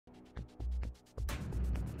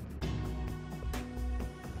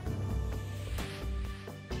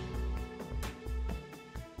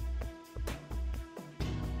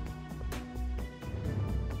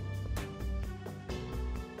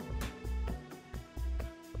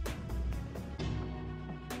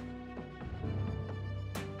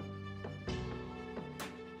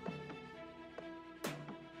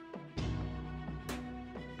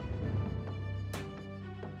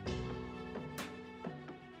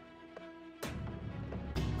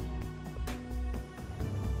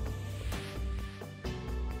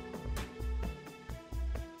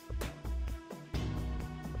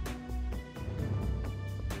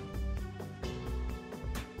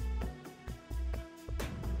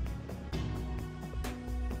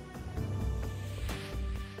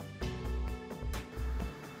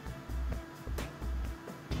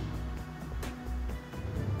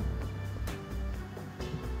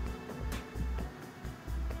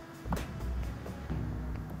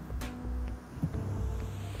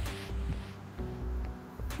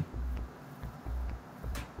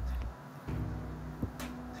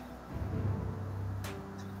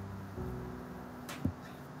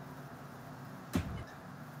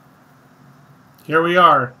Here we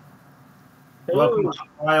are. Welcome Hello. to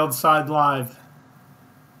Wild Side Live.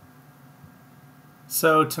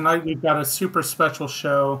 So tonight we've got a super special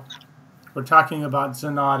show. We're talking about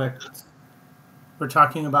zoonotic. We're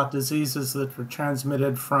talking about diseases that are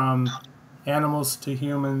transmitted from animals to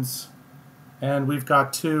humans. And we've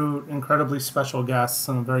got two incredibly special guests,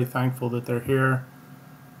 and I'm very thankful that they're here.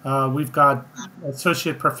 We've got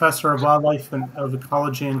Associate Professor of Wildlife and of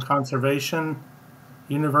Ecology and Conservation,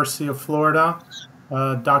 University of Florida,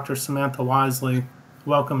 Dr. Samantha Wisely.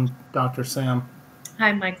 Welcome, Dr. Sam.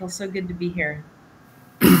 Hi, Michael. So good to be here.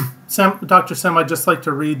 Dr. Sam, I'd just like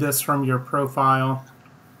to read this from your profile.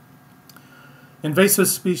 Invasive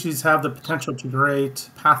species have the potential to create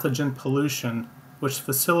pathogen pollution, which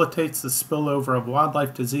facilitates the spillover of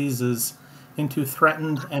wildlife diseases into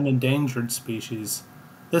threatened and endangered species.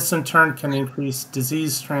 This in turn can increase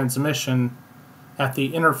disease transmission at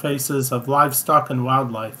the interfaces of livestock and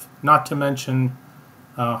wildlife, not to mention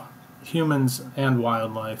humans and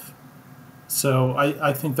wildlife. So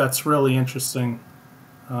I think that's really interesting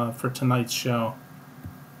for tonight's show.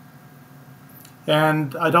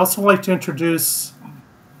 And I'd also like to introduce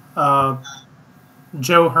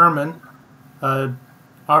Joe Herman,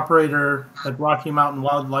 operator at Rocky Mountain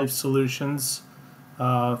Wildlife Solutions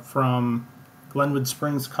from Glenwood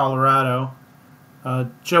Springs, Colorado.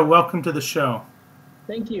 Joe, welcome to the show.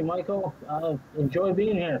 Thank you, Michael. Enjoy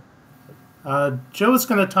being here. Joe is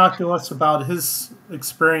going to talk to us about his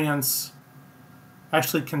experience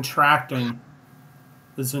actually contracting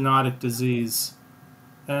the zoonotic disease.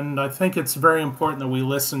 And I think it's very important that we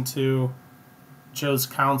listen to Joe's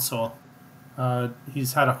counsel.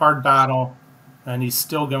 He's had a hard battle, and he's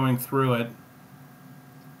still going through it.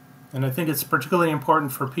 And I think it's particularly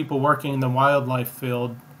important for people working in the wildlife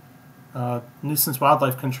field, nuisance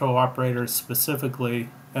wildlife control operators specifically.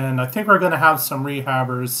 And I think we're going to have some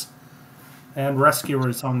rehabbers and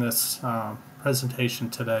rescuers on this presentation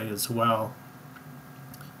today as well.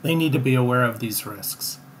 They need to be aware of these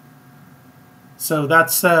risks. So that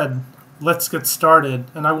said, let's get started.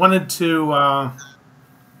 And I wanted to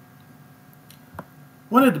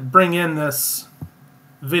bring in this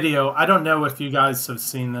video. I don't know if you guys have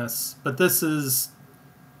seen this, but this is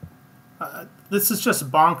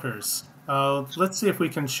just bonkers. Let's see if we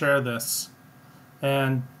can share this.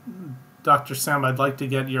 And Dr. Sam, I'd like to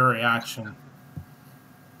get your reaction.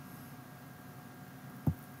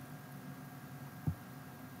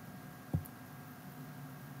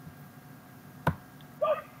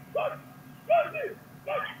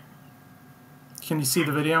 Can you see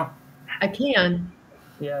the video? I can.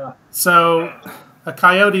 Yeah. So a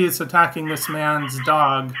coyote is attacking this man's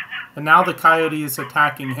dog, and now the coyote is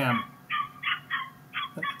attacking him.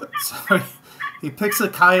 So he picks the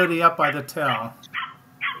coyote up by the tail,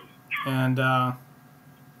 and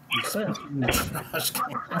he's in the trash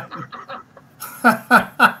can.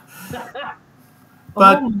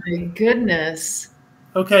 But Oh my goodness.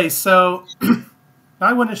 okay, so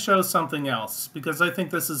I want to show something else because I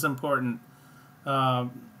think this is important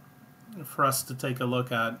for us to take a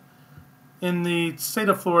look at. In the state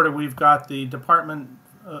of Florida, we've got the Department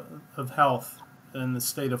of Health in the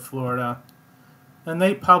state of Florida, and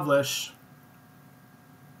they publish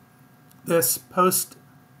this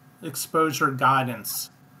post-exposure guidance.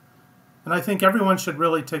 And I think everyone should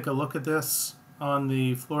really take a look at this on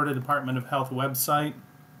the Florida Department of Health website.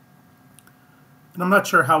 And I'm not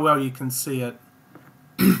sure how well you can see it,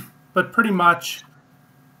 but pretty much,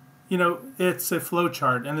 you know, it's a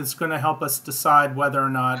flowchart, and it's going to help us decide whether or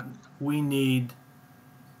not we need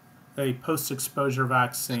a post-exposure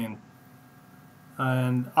vaccine.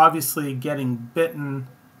 And obviously, getting bitten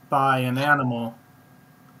by an animal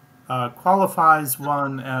qualifies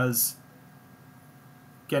one as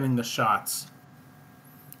getting the shots.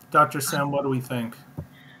 Dr. Sam, what do we think?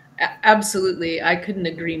 Absolutely. I couldn't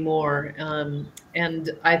agree more. And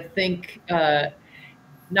I think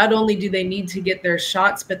not only do they need to get their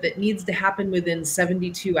shots, but that needs to happen within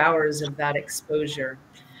 72 hours of that exposure.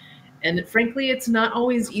 And frankly, it's not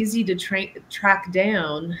always easy to track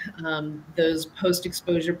down those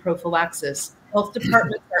post-exposure prophylaxis. Health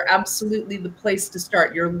departments are absolutely the place to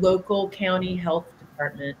start, your local county health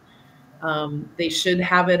department. They should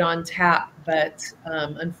have it on tap, but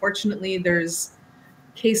unfortunately, there's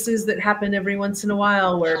cases that happen every once in a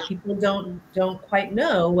while where people don't quite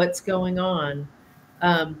know what's going on.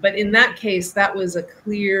 But in that case, that was a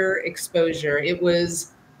clear exposure. It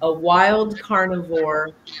was a wild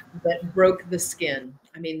carnivore that broke the skin.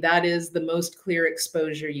 I mean, that is the most clear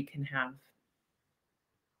exposure you can have.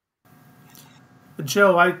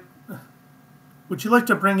 Joe, would you like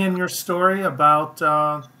to bring in your story about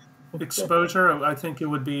exposure? I think it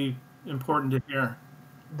would be important to hear.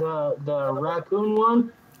 The raccoon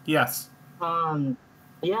one. Yes.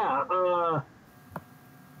 Yeah.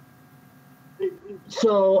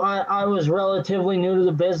 So I was relatively new to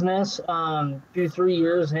the business, 2 3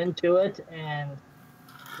 years into it, and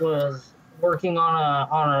was working on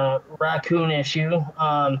a raccoon issue.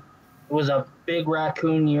 It was a big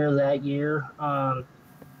raccoon year that year,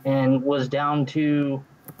 and was down to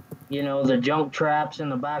the junk traps in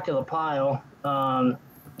the back of the pile.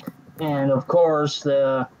 And of course,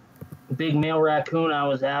 the big male raccoon I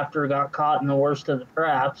was after got caught in the worst of the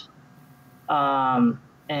traps.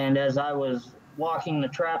 And as I was walking the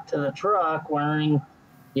trap to the truck, wearing,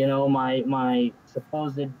 my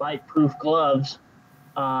supposed bite-proof gloves,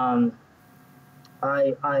 um,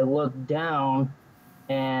 I looked down,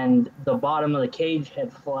 and the bottom of the cage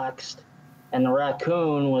had flexed, and the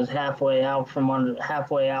raccoon was halfway out from under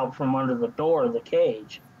the door of the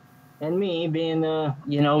cage. And me being a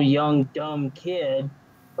young dumb kid,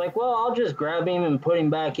 like, well, I'll just grab him and put him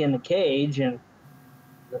back in the cage. And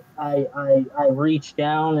I reached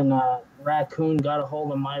down, and a raccoon got a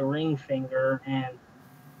hold of my ring finger, and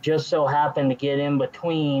just so happened to get in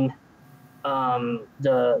between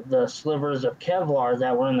the slivers of Kevlar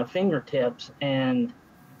that were in the fingertips, and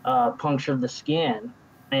punctured the skin.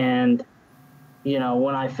 And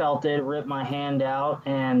when I felt it, ripped my hand out,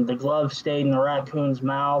 and the glove stayed in the raccoon's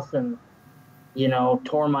mouth, and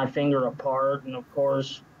tore my finger apart. And of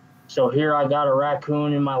course, so here I got a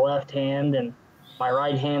raccoon in my left hand, and my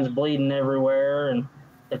right hand's bleeding everywhere. And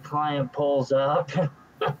the client pulls up.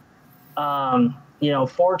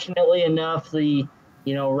 Fortunately enough, the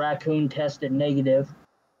raccoon tested negative,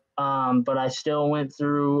 but I still went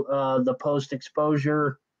through the post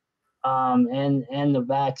exposure, and the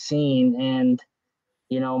vaccine. And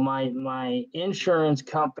my insurance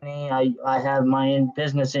company, I have my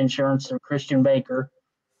business insurance through Christian Baker.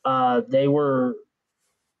 uh, they were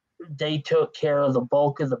they took care of the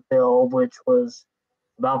bulk of the bill, which was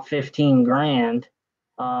about 15 grand.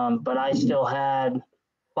 But I still had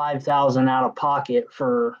 5,000 out of pocket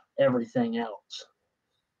for everything else.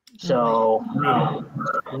 So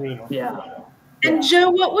yeah. And Joe,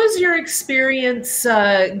 what was your experience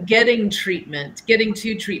getting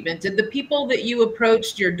to treatment? Did the people that you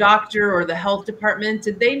approached, your doctor or the health department,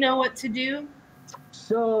 did they know what to do?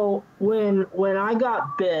 So when I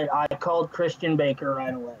got bit, I called Christian Baker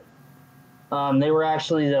right away. They were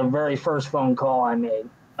actually the very first phone call I made.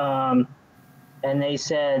 And they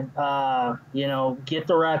said, get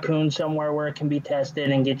the raccoon somewhere where it can be tested,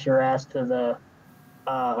 and get your ass to the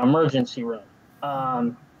emergency room.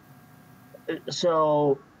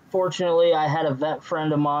 So fortunately, I had a vet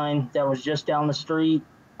friend of mine that was just down the street.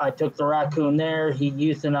 I took the raccoon there. He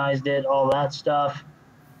euthanized it, all that stuff.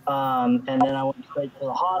 And then I went straight to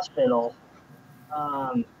the hospital.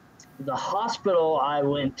 Um, the hospital I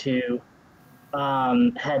went to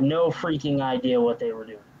had no freaking idea what they were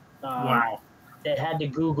doing. Wow. They had to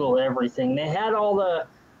Google everything. They had all the,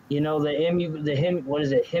 what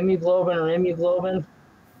is it, hemoglobin or immunoglobin?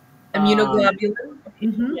 Immunoglobulin.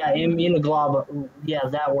 Yeah, immunoglobulin. Yeah,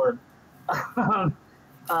 that word.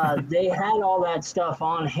 They had all that stuff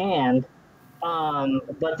on hand,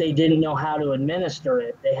 but they didn't know how to administer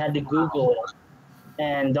it. They had to Google it.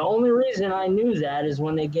 And the only reason I knew that is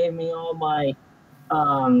when they gave me all my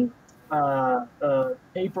um,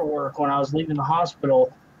 paperwork when I was leaving the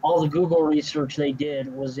hospital. All the Google research they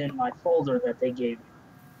did was in my folder that they gave me.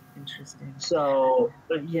 Interesting. So,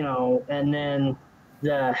 and then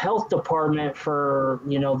the health department for,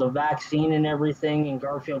 the vaccine and everything in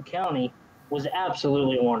Garfield County was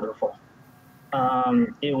absolutely wonderful.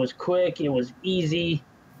 It was quick, it was easy.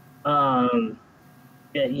 They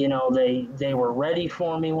were ready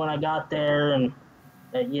for me when I got there, and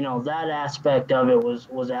that aspect of it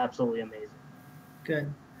was absolutely amazing.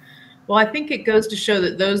 Good. Well, I think it goes to show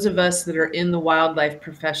that those of us that are in the wildlife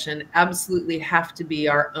profession absolutely have to be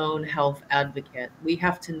our own health advocate. We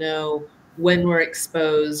have to know when we're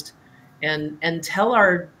exposed, and tell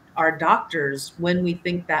our doctors when we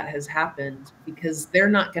think that has happened, because they're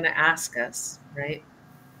not going to ask us, right?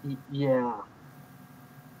 Yeah,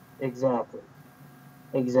 exactly.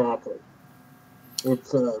 It's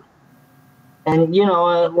and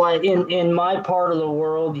like in my part of the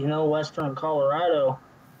world, Western Colorado,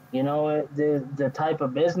 the type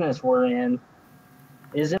of business we're in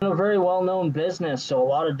isn't a very well known business. So a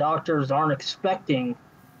lot of doctors aren't expecting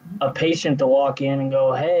a patient to walk in and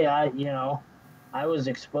go, "Hey, I was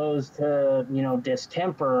exposed to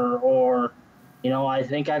distemper," or I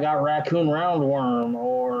think I got raccoon roundworm,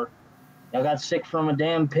 or I got sick from a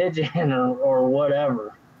damn pigeon, or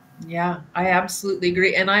whatever. Yeah, I absolutely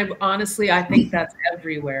agree. And I honestly, I think that's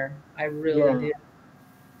everywhere. I really Yeah,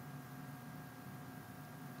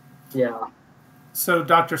 do. yeah. So,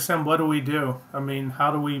 Dr. Sim, what do we do? I mean,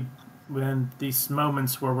 how do we, in these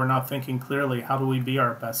moments where we're not thinking clearly, how do we be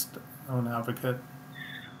our best own advocate?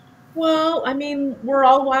 Well, I mean, we're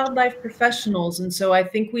all wildlife professionals, and so I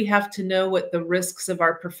think we have to know what the risks of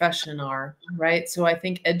our profession are, right? So I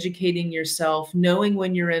think educating yourself, knowing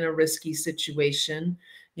when you're in a risky situation,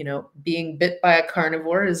 being bit by a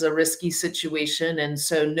carnivore is a risky situation, and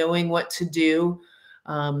so knowing what to do.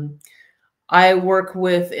 Um, I work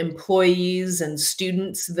with employees and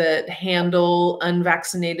students that handle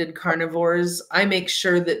unvaccinated carnivores. I make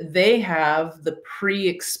sure that they have the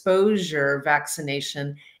pre-exposure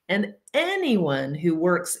vaccination, and anyone who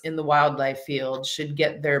works in the wildlife field should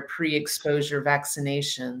get their pre-exposure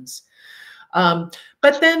vaccinations. Um,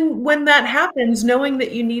 but then when that happens, knowing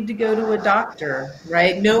that you need to go to a doctor,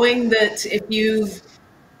 right? Knowing that if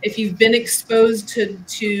you've been exposed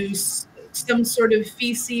to some sort of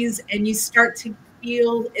feces and you start to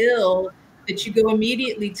feel ill, that you go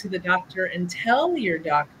immediately to the doctor and tell your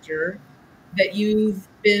doctor that you've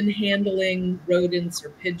been handling rodents or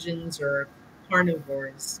pigeons or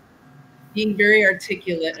carnivores. Being very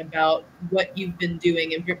articulate about what you've been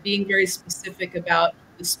doing and being very specific about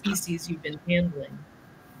the species you've been handling.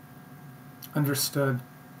 Understood.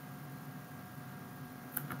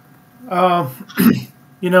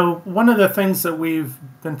 One of the things that we've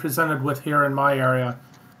been presented with here in my area,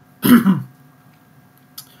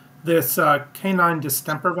 this canine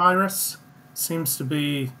distemper virus seems to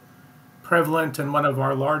be prevalent in one of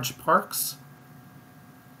our large parks.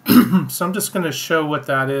 So I'm just going to show what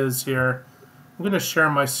that is here. I'm going to share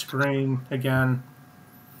my screen again.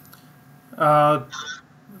 Uh,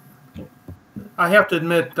 I have to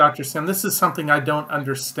admit, Dr. Sam, this is something I don't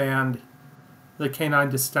understand. The canine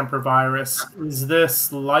distemper virus. Is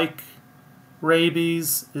this like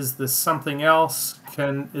rabies? Is this something else?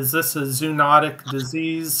 Is this a zoonotic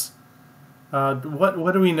disease?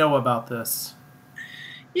 What do we know about this?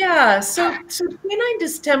 Yeah, so canine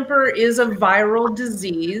distemper is a viral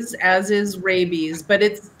disease, as is rabies, but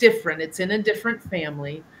it's different. It's in a different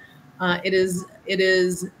family. It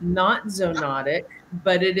is not zoonotic,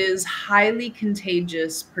 but it is highly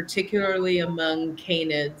contagious, particularly among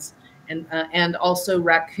canids and also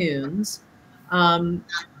raccoons. Um,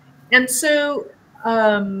 and so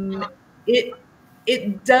um, it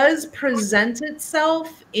it does present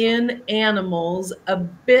itself in animals a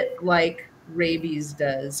bit like rabies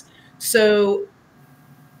does. So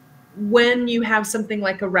when you have something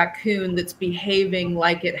like a raccoon that's behaving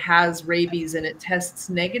like it has rabies and it tests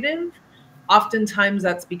negative, oftentimes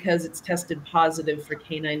that's because it's tested positive for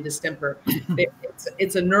canine distemper.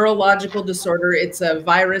 It's a neurological disorder. It's a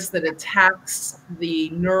virus that attacks the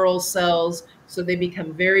neural cells, so they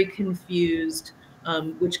become very confused,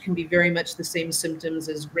 which can be very much the same symptoms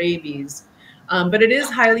as rabies. But it is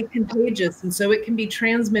highly contagious, and so it can be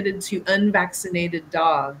transmitted to unvaccinated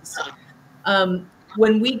dogs.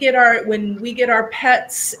 When we get our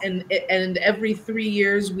pets, and every 3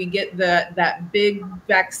 years we get that big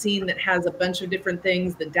vaccine that has a bunch of different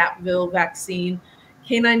things, the Dapville vaccine.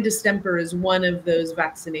 Canine distemper is one of those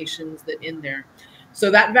vaccinations that in there. So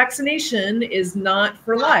that vaccination is not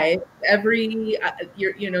for life. Every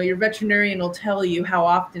your veterinarian will tell you how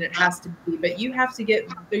often it has to be, but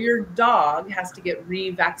your dog has to get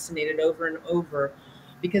revaccinated over and over,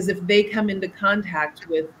 because if they come into contact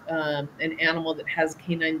with an animal that has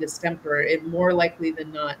canine distemper, it more likely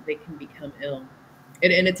than not they can become ill.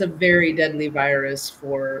 And it's a very deadly virus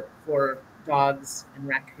for dogs and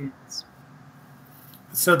raccoons.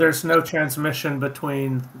 So there's no transmission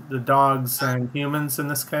between the dogs and humans in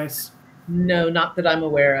this case? No, not that I'm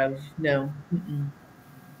aware of. No. Mm-mm.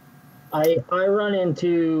 I run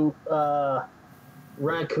into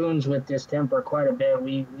raccoons with distemper quite a bit.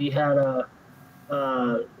 We had uh,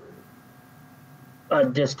 a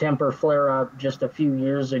distemper flare up just a few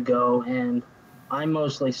years ago, and I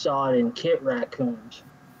mostly saw it in kit raccoons.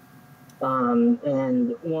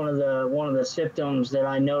 And one of the symptoms that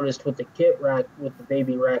I noticed with the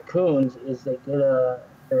baby raccoons is they get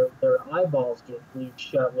their eyeballs get glued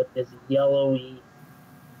shut with this yellowy,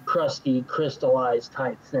 crusty, crystallized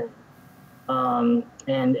type thing.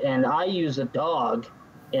 And I use a dog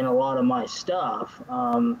in a lot of my stuff.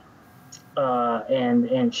 And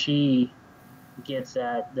she gets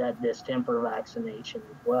that distemper vaccination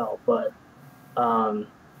as well. But um,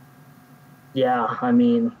 yeah, I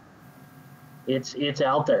mean, it's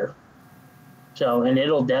out there. So, and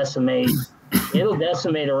it'll decimate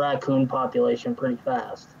a raccoon population pretty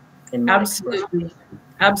fast, in my experience. Absolutely.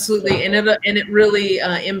 Absolutely, and it really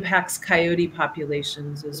impacts coyote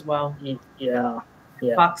populations as well. Yeah,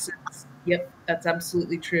 yeah. Foxes. Yep, that's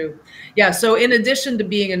absolutely true. Yeah, so in addition to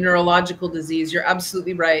being a neurological disease, you're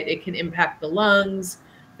absolutely right. It can impact the lungs,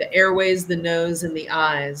 the airways, the nose, and the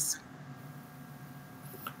eyes.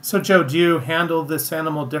 So, Joe, do you handle this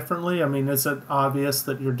animal differently? I mean, is it obvious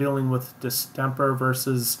that you're dealing with distemper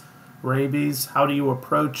versus rabies? How do you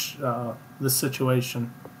approach the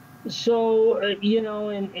situation? So,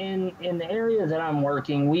 in the area that I'm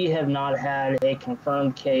working, we have not had a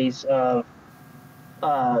confirmed case of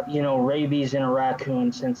rabies in a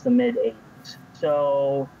raccoon since the mid 80s.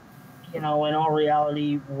 So, in all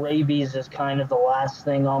reality, rabies is kind of the last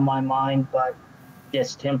thing on my mind, but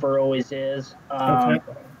distemper always is. Okay.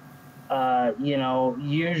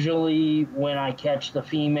 Usually when I catch the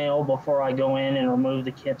female before I go in and remove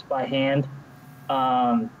the kits by hand,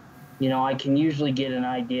 um, I can usually get an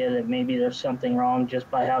idea that maybe there's something wrong just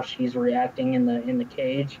by how she's reacting in the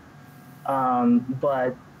cage.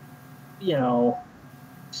 But you know,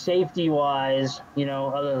 safety wise,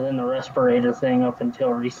 other than the respirator thing up until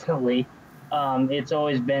recently, it's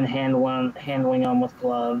always been handling them with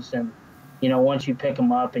gloves. And once you pick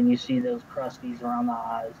them up and you see those crusties around the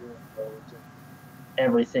eyes and the nose and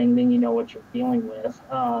everything, then you know what you're dealing with.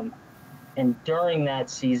 And during that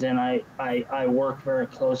season, I work very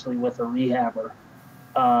closely with a rehabber,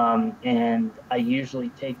 and I usually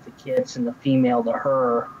take the kits and the female to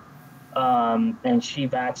her, and she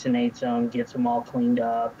vaccinates them, gets them all cleaned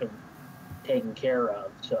up and taken care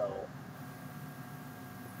of. So,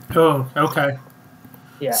 Oh, okay.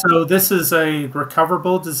 yeah. So this is a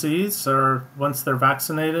recoverable disease, or once they're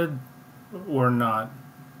vaccinated, or not?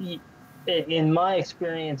 In my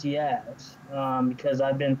experience, yes, because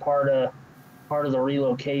I've been part of the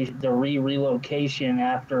relocation, the relocation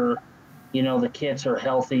after the kits are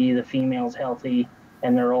healthy, the female's healthy,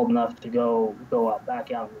 and they're old enough to go out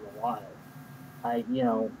back out into the wild. I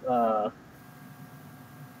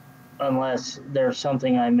unless there's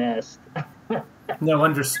something I missed. No,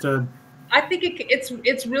 understood. I think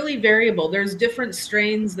it's really variable. There's different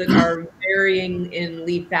strains that are varying in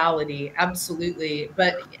lethality, absolutely.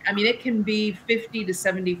 But I mean, it can be 50 to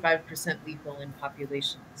 75% lethal in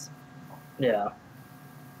populations. Yeah.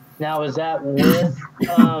 Now, is that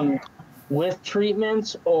with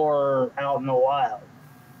treatments or out in the wild?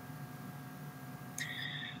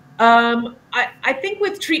 I think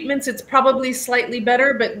with treatments, it's probably slightly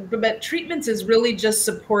better, but treatments is really just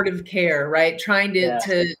supportive care, right? Trying Yeah.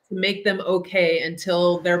 to make them okay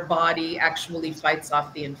until their body actually fights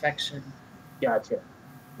off the infection. Gotcha.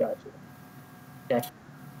 Okay.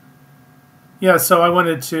 Yeah, so I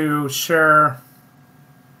wanted to share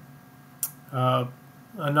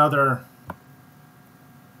another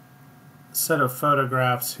set of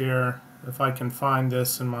photographs here, if I can find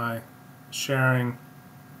this in my sharing.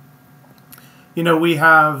 We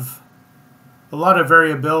have a lot of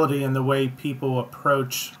variability in the way people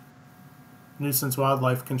approach nuisance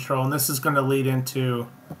wildlife control, and this is going to lead into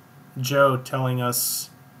Joe telling us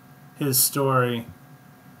his story.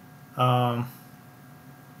 And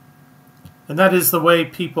that is the way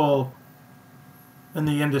people in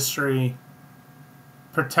the industry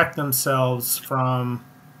protect themselves from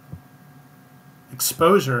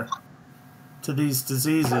exposure to these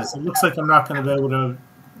diseases. It looks like I'm not going to be able to.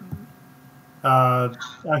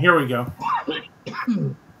 Here we go.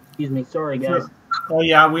 Excuse me. Sorry, guys. Oh,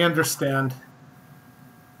 yeah, we understand.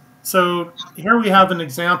 So here we have an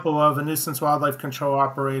example of a nuisance wildlife control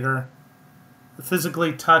operator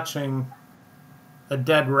physically touching a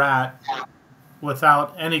dead rat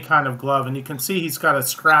without any kind of glove. And you can see he's got a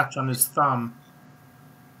scratch on his thumb,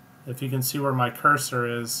 if you can see where my cursor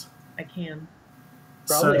is. I can.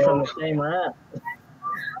 Probably from the same rat.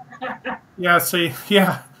 Yeah, so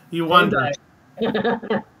you wonder.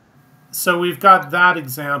 So we've got that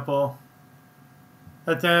example.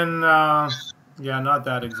 But then, not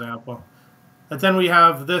that example. But then we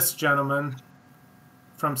have this gentleman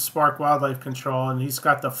from Spark Wildlife Control, and he's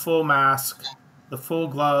got the full mask, the full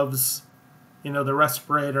gloves, the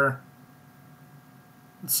respirator.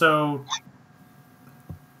 So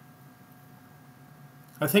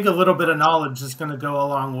I think a little bit of knowledge is going to go a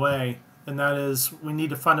long way, and that is we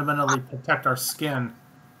need to fundamentally protect our skin.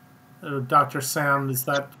 Dr. Sam, is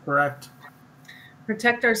that correct?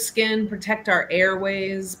 Protect our skin, protect our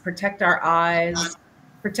airways, protect our eyes,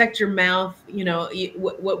 protect your mouth.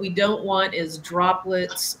 What we don't want is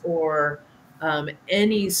droplets or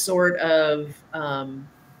any sort of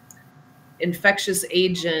infectious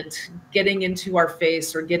agent getting into our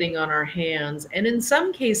face or getting on our hands. And in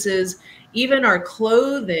some cases, even our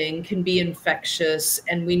clothing can be infectious,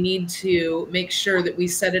 and we need to make sure that we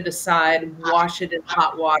set it aside, wash it in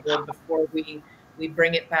hot water before we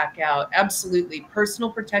bring it back out. Absolutely.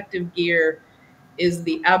 Personal protective gear is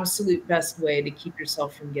the absolute best way to keep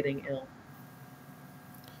yourself from getting ill.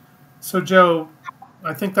 So, Joe,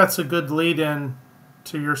 I think that's a good lead in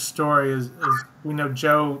to your story. As we know,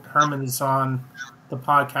 Joe Herman is on the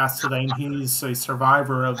podcast today, and he's a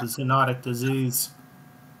survivor of the zoonotic disease.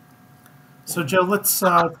 So, Joe, let's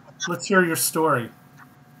hear your story.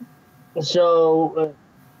 So,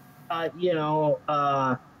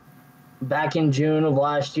 back in June of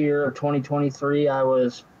last year, of 2023, I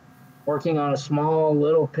was working on a small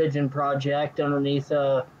little pigeon project underneath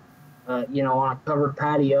on a covered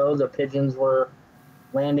patio. The pigeons were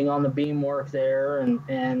landing on the beamwork there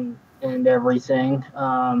and everything.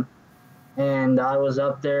 And I was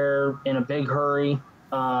up there in a big hurry,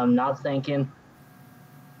 not thinking,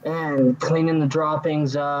 and cleaning the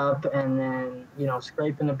droppings up, and then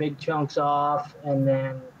scraping the big chunks off, and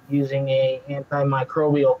then using a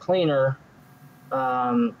antimicrobial cleaner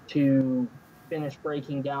to finish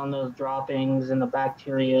breaking down those droppings and the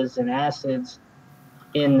bacterias and acids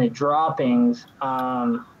in the droppings.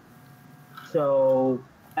 So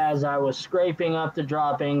as I was scraping up the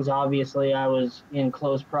droppings, obviously I was in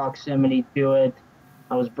close proximity to it.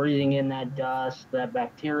 I was breathing in that dust, that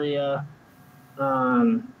bacteria.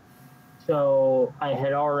 So I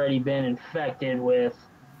had already been infected with,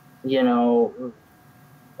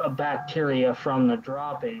 a bacteria from the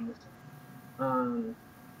droppings.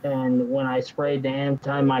 And when I sprayed the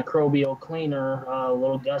antimicrobial cleaner, a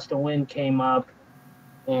little gust of wind came up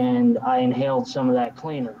and I inhaled some of that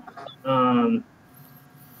cleaner. And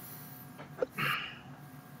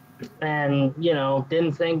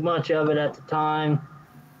didn't think much of it at the time.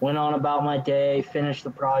 Went on about my day, finished the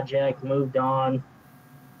project, moved on.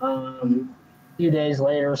 A few days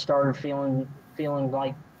later, started feeling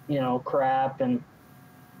like crap, and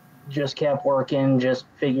just kept working. Just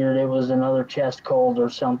figured it was another chest cold or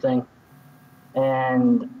something.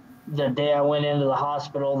 And the day I went into the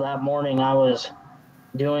hospital that morning, I was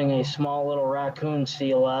doing a small little raccoon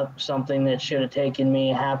seal up, something that should have taken me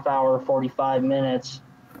a half hour, 45 minutes.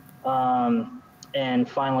 And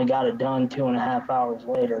finally got it done 2.5 hours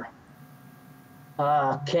later.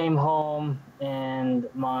 Came home, and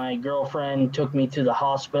my girlfriend took me to the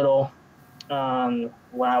hospital.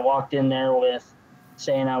 When I walked in there with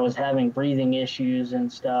saying I was having breathing issues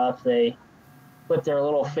and stuff, they put their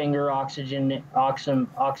little finger oximeter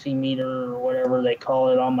or whatever they call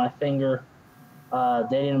it on my finger.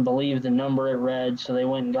 They didn't believe the number it read, so they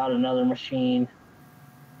went and got another machine.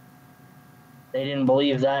 They didn't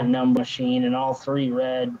believe that number machine, and all three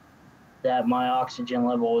read that my oxygen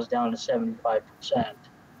level was down to 75%.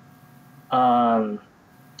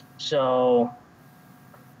 So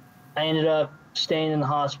I ended up staying in the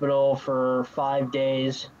hospital for 5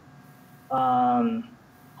 days on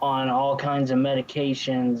all kinds of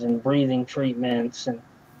medications and breathing treatments, and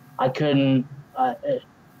I couldn't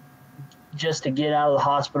just to get out of the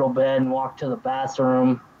hospital bed and walk to the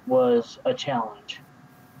bathroom was a challenge.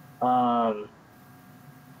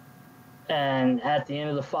 And at the end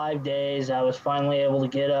of the 5 days, I was finally able to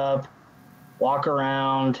get up, walk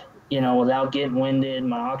around, without getting winded.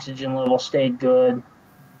 My oxygen level stayed good.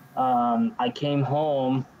 I came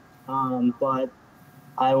home, but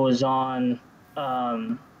I was on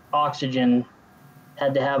oxygen,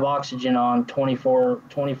 had to have oxygen on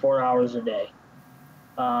 24 hours a day.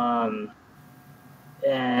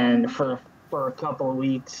 And for a couple of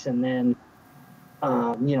weeks, and then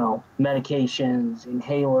medications,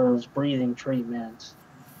 inhalers, breathing treatments.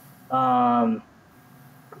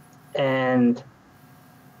 And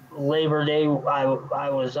Labor Day, I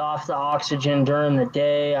was off the oxygen during the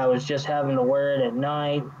day. I was just having to wear it at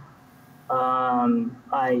night.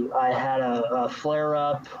 I had a flare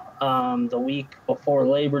up the week before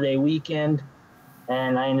Labor Day weekend,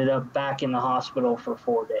 and I ended up back in the hospital for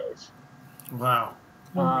 4 days. Wow.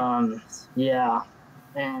 Yeah.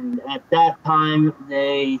 And at that time,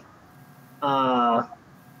 they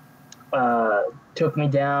took me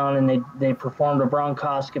down, and they performed a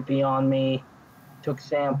bronchoscopy on me, took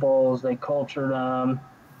samples, they cultured them,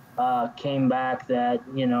 came back that,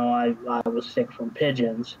 I was sick from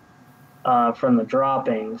pigeons, from the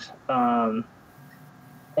droppings.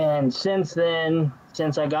 And since then,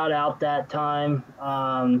 since I got out that time,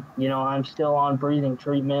 I'm still on breathing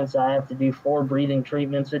treatments. I have to do 4 breathing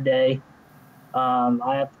treatments a day.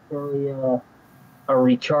 I have to carry a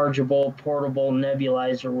rechargeable portable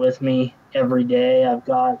nebulizer with me every day. I've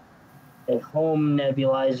got home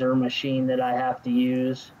nebulizer machine that I have to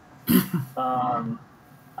use.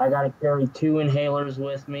 I got to carry 2 inhalers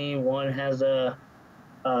with me. One has a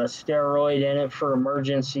steroid in it for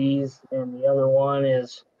emergencies, and the other one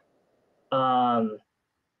is, um,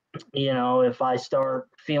 if I start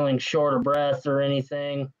feeling short of breath or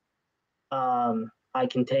anything, I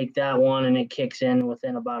can take that one and it kicks in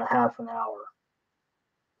within about a half an hour.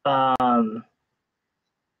 Um,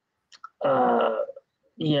 uh,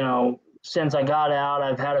 since I got out,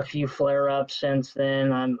 I've had a few flare ups since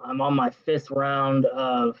then. I'm on my 5th round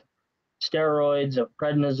of steroids, of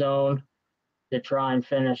prednisone, to try and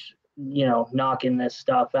finish, knocking this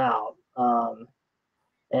stuff out.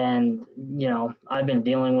 And I've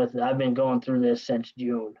been going through this since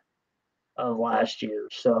June of last year.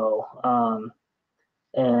 So,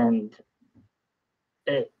 and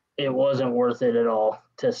it wasn't worth it at all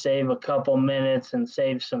to save a couple minutes and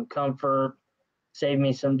save some comfort, save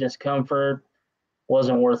me some discomfort.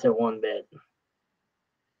 Wasn't worth it one bit.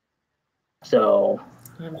 So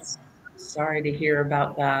I'm sorry to hear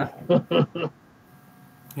about that.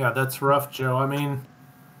 Yeah, that's rough, Joe. I mean,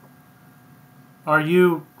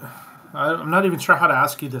 I'm not even sure how to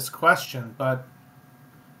ask you this question, but,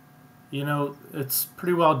 it's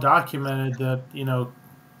pretty well documented that,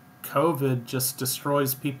 COVID just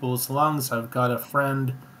destroys people's lungs. I've got a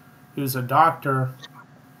friend who's a doctor,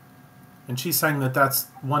 and she's saying that that's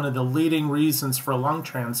one of the leading reasons for lung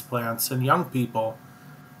transplants in young people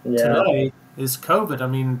yeah. today is COVID. I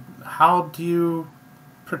mean, how do you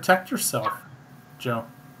protect yourself, Joe?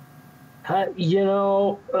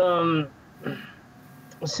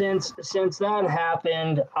 Since that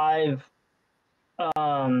happened,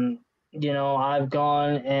 um, I've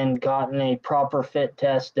gone and gotten a proper fit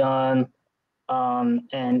test done,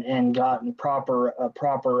 and gotten a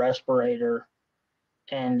proper respirator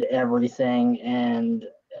and everything. And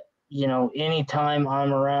anytime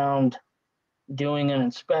I'm around doing an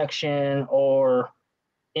inspection or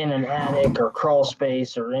in an attic or crawl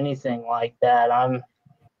space or anything like that, I'd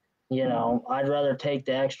rather take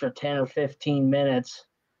the extra 10 or 15 minutes,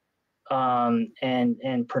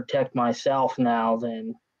 and protect myself now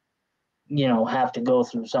than have to go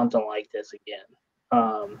through something like this again.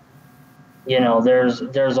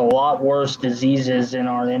 There's a lot worse diseases in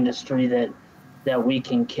our industry that we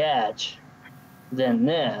can catch than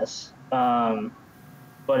this.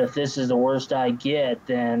 But if this is the worst I get,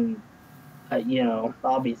 then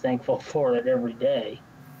I'll be thankful for it every day.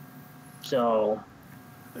 So,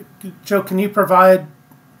 Joe, can you provide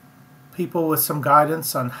people with some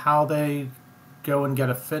guidance on how they go and get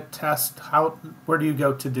a fit test? Where do you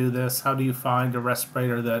go to do this? How do you find a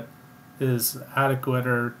respirator that is adequate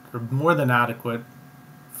or more than adequate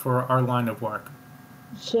for our line of work?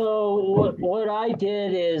 so what I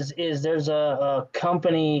did is there's a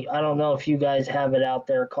company, I don't know if you guys have it out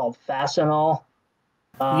there, called Fastenal.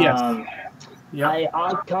 Yes. Um, Yep.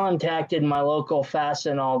 I contacted my local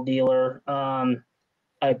Fastenal dealer,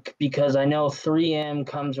 because I know 3M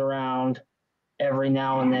comes around every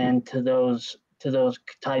now and then to those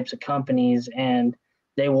types of companies, and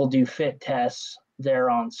they will do fit tests there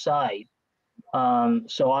on site.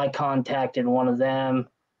 So I contacted one of them,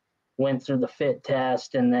 went through the fit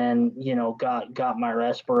test, and then got my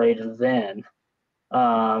respirator then.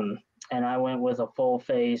 And I went with a full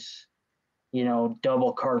face,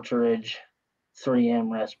 double cartridge 3M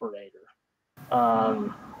respirator,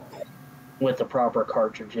 with the proper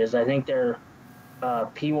cartridges. I think they're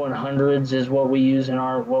P100s is what we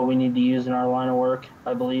need to use in our line of work,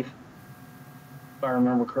 I believe, if I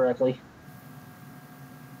remember correctly.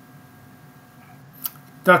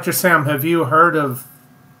 Dr. Sam, have you heard of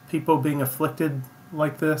people being afflicted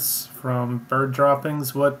like this from bird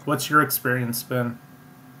droppings? What's your experience been?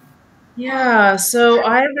 Yeah, so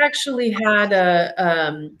I've actually had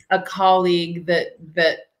a colleague that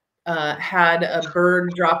had a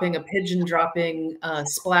bird dropping, a pigeon dropping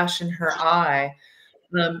splash in her eye,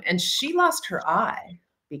 and she lost her eye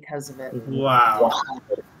because of it. Wow.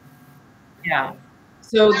 Yeah.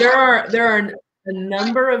 So there are a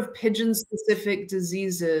number of pigeon-specific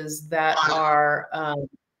diseases that are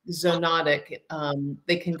zoonotic.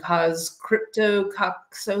 They can cause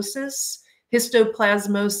cryptococcosis,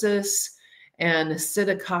 histoplasmosis, and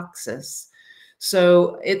psittacoccus.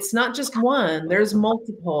 So it's not just one, there's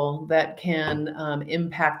multiple that can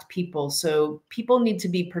impact people. So people need to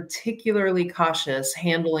be particularly cautious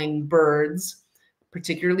handling birds,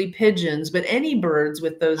 particularly pigeons, but any birds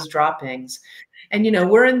with those droppings. And,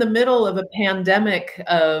 we're in the middle of a pandemic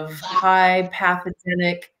of high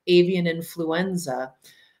pathogenic avian influenza.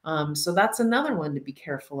 So that's another one to be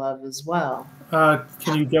careful of as well.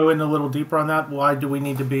 Can you go in a little deeper on that? Why do we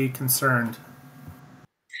need to be concerned?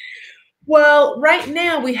 Well, right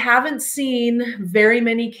now we haven't seen very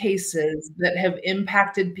many cases that have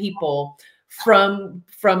impacted people from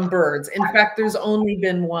birds. In fact, there's only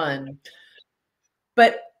been one.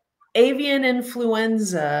 But avian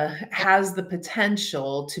influenza has the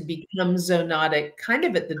potential to become zoonotic kind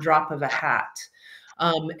of at the drop of a hat.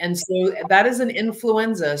 And so that is an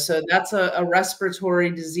influenza. So that's a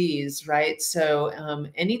respiratory disease, right? So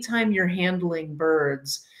anytime you're handling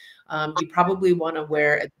birds, you probably want to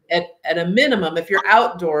wear, at a minimum, if you're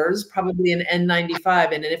outdoors, probably an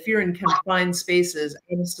N95. And if you're in confined spaces,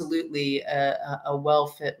 absolutely a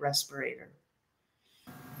well-fit respirator.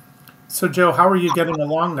 So, Joe, how are you getting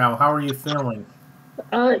along now? How are you feeling?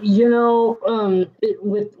 With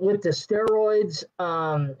the steroids,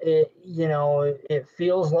 it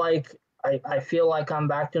feels like I feel like I'm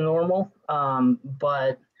back to normal.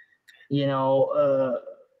 But you know,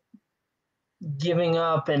 giving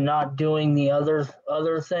up and not doing the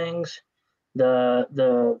other things,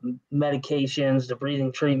 the medications, the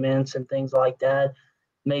breathing treatments, and things like that,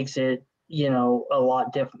 makes it a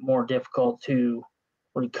lot more difficult to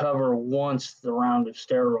recover once the round of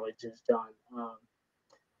steroids is done.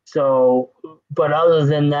 So, but other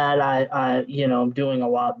than that, I'm doing a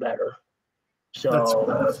lot better. So,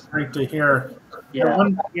 That's great to hear. I yeah.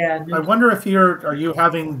 wonder, Yeah, I no. wonder if are you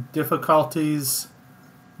having difficulties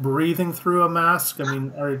breathing through a mask? I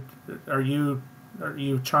mean, are you are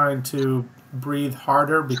you trying to breathe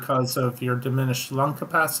harder because of your diminished lung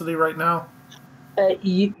capacity right now?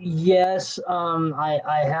 Yes,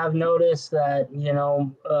 I have noticed that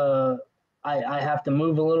I have to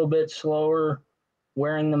move a little bit slower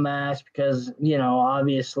wearing the mask because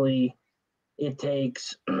obviously it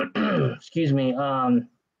takes excuse me, a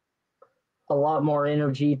lot more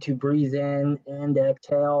energy to breathe in and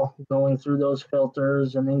exhale, going through those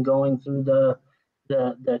filters and then going through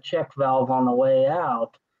the check valve on the way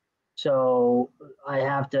out. So I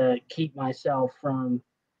have to keep myself from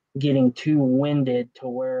getting too winded to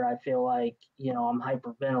where I feel like I'm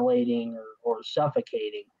hyperventilating or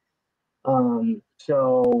suffocating.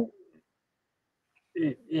 So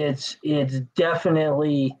it's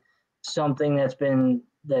definitely something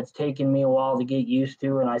that's taken me a while to get used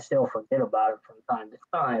to, and I still forget about it from time to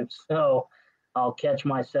time. So I'll catch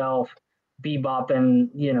myself bebopping,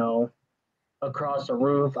 across the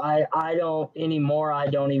roof. I don't anymore. I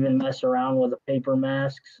don't even mess around with the paper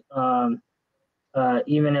masks.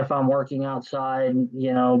 Even if I'm working outside,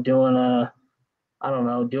 doing a I don't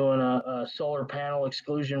know, doing a solar panel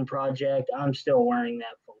exclusion project, I'm still wearing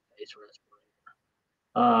that full face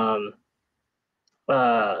respirator.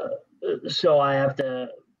 Uh, so I have to,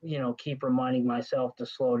 keep reminding myself to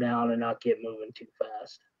slow down and not get moving too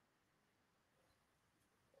fast.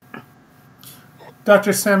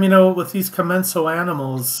 Dr. Sam, with these commensal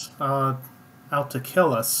animals out to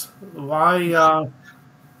kill us, why?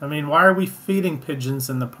 I mean, why are we feeding pigeons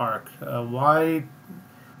in the park? Why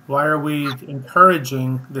are we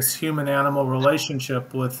encouraging this human animal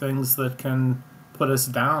relationship with things that can put us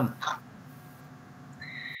down?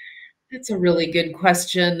 That's a really good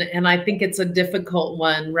question, and I think it's a difficult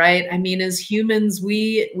one, right? I mean, as humans,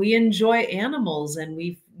 we enjoy animals, and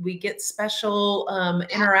we get special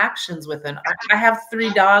interactions with them. I have 3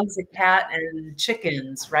 dogs, a cat, and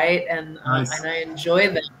chickens, right? Nice. And I enjoy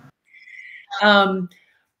them. Um,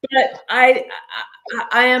 but I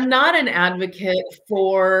am not an advocate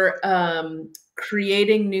for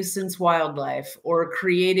creating nuisance wildlife or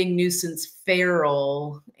creating nuisance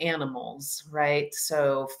feral animals, right?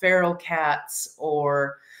 So feral cats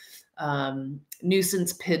or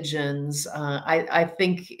nuisance pigeons. I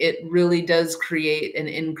think it really does create an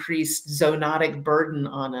increased zoonotic burden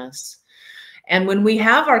on us. And when we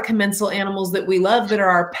have our commensal animals that we love, that are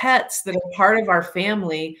our pets, that are part of our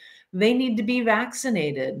family, they need to be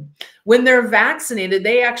vaccinated. When they're vaccinated,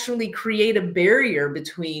 they actually create a barrier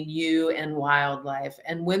between you and wildlife.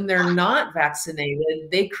 And when they're not vaccinated,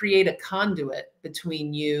 they create a conduit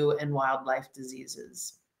between you and wildlife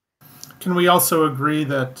diseases. Can we also agree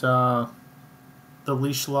that the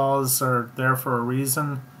leash laws are there for a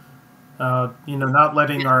reason? Not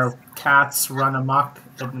letting our cats run amok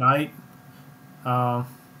at night. Uh,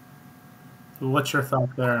 what's your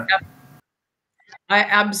thought there? I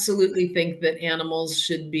absolutely think that animals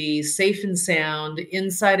should be safe and sound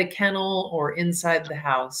inside a kennel or inside the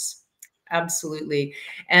house. Absolutely.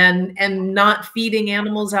 And not feeding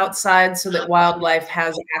animals outside so that wildlife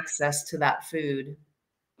has access to that food.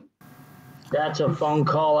 That's a phone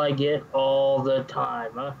call I get all the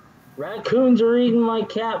time. Raccoons are eating my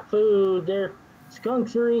cat food.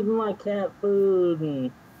 skunks are eating my cat food,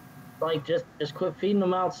 and like just quit feeding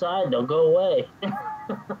them outside, they'll go away.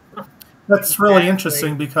 That's really Exactly.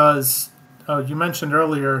 interesting because you mentioned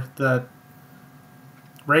earlier that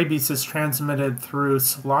rabies is transmitted through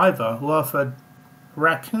saliva. Well, if a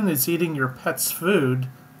raccoon is eating your pet's food,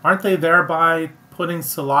 aren't they thereby putting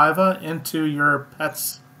saliva into your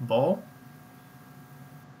pet's bowl?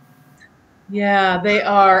 Yeah, they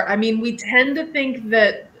are. I mean, we tend to think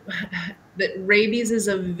that that rabies is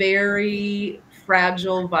a very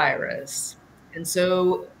fragile virus. And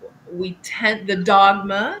so the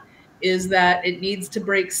dogma is that it needs to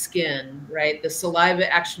break skin, right? The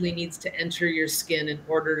saliva actually needs to enter your skin in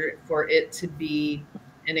order for it to be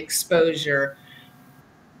an exposure.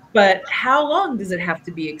 But how long does it have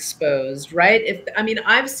to be exposed, right? If I mean,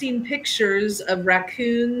 I've seen pictures of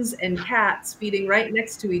raccoons and cats feeding right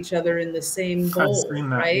next to each other in the same I've bowl, seen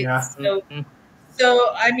that, right? yeah. Mhm.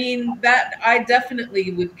 So I mean that I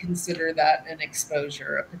definitely would consider that an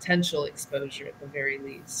exposure, a potential exposure at the very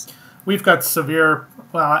least. We've got severe,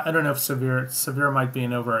 well, I don't know if severe might be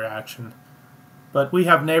an overreaction, but we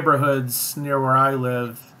have neighborhoods near where I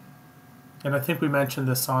live, and I think we mentioned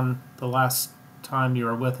this on the last time you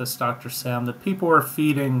were with us, Dr. Sam, that people were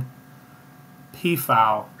feeding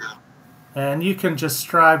peafowl. And you can just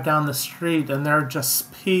drive down the street and there are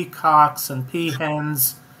just peacocks and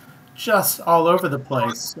peahens just all over the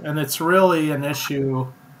place. And it's really an issue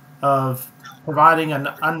of providing an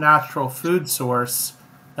unnatural food source,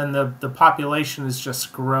 and the population has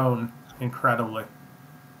just grown incredibly.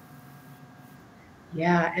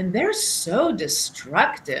 Yeah, and they're so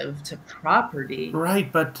destructive to property. Right,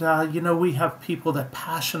 but we have people that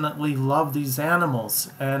passionately love these animals,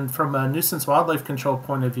 and from a nuisance wildlife control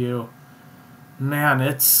point of view, man,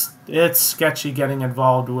 it's sketchy getting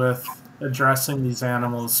involved with addressing these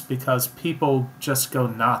animals because people just go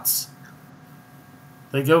nuts.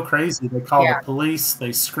 They go crazy. They call the Yeah, police.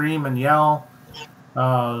 They scream and yell.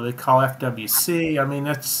 They call FWC. I mean,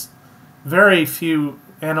 it's very few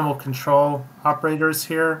animal control operators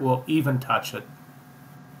here will even touch it.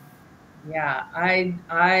 yeah.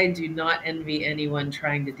 I do not envy anyone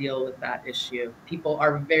trying to deal with that issue. People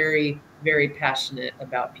are very, very passionate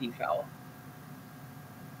about peafowl.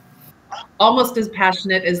 Almost as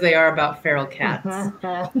passionate as they are about feral cats.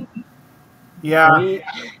 Yeah, we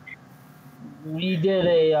we did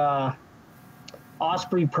a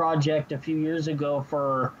osprey project a few years ago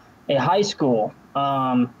for a high school,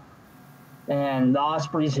 and the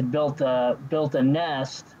ospreys had built a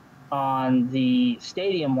nest on the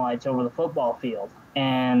stadium lights over the football field.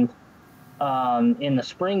 And in the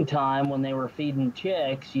springtime, when they were feeding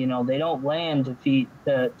chicks, they don't land to feed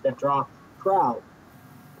to drop trout,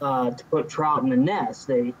 to put trout in the nest.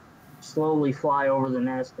 They slowly fly over the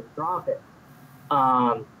nest and drop it.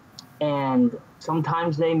 Um, and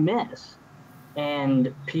sometimes they miss.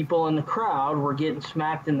 And people in the crowd were getting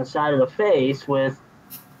smacked in the side of the face with,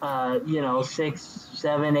 6,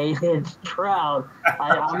 7, 8 inch trout.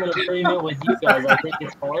 I'm in agreement with you guys. I think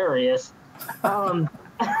it's hilarious. Um,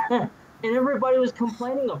 and everybody was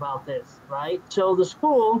complaining about this, right? So the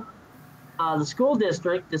school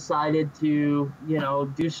district decided to,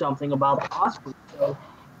 do something about the osprey. So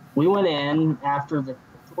we went in after the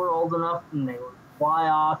kids were old enough and they were fly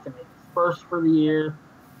off and they dispersed for the year.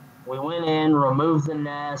 We went in, removed the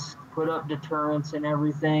nest, put up deterrents and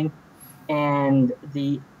everything, and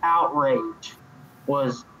the outrage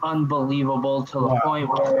was unbelievable to the wow. point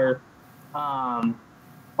where um,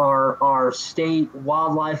 our state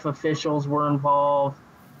wildlife officials were involved.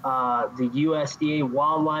 The USDA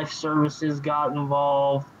Wildlife Services got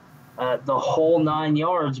involved. The whole 9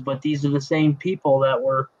 yards. But these are the same people that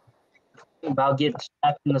were about getting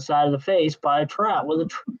slapped in the side of the face by a trout with a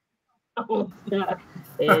trout.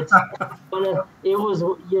 it's it was,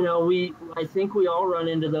 we I think we all run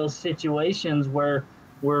into those situations where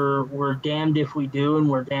we're damned if we do and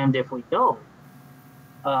we're damned if we don't.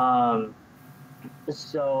 Um,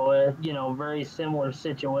 so very similar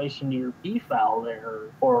situation to your peafowl there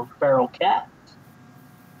or feral cats.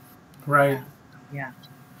 Right. Yeah.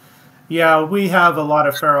 Yeah, we have a lot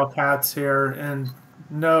of feral cats here, and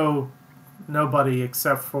nobody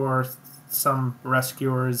except for some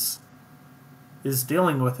rescuers is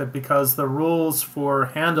dealing with it because the rules for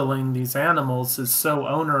handling these animals is so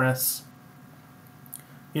onerous.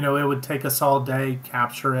 It would take us all day,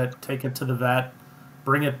 capture it, take it to the vet,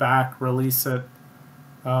 bring it back, release it.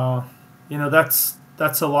 Uh, that's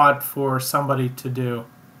a lot for somebody to do.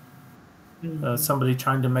 Hmm. Somebody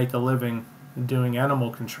trying to make a living doing animal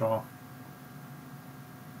control.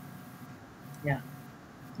 Yeah.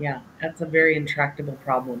 Yeah. That's a very intractable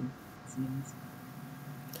problem, it seems.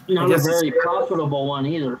 I Not a guess it's very profitable one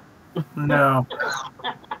either. no.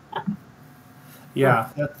 Yeah,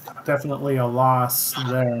 that's definitely a loss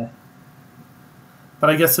there. But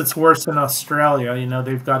I guess it's worse in Australia. You know,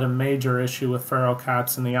 they've got a major issue with feral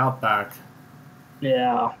cats in the outback.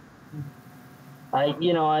 Yeah. I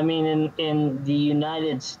mean, in the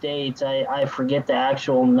United States, I forget the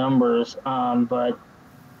actual numbers, but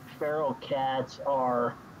feral cats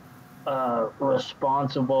are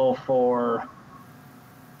responsible for,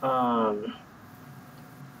 um,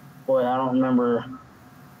 boy, I don't remember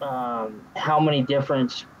how many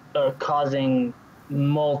different, causing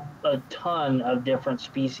a ton of different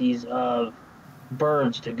species of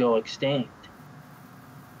birds to go extinct.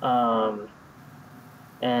 Um,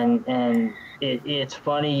 and it's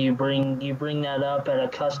funny you bring that up at a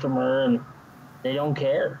customer and they don't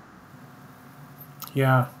care.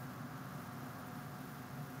 Yeah,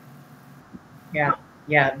 Yeah.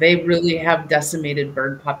 Yeah. They really have decimated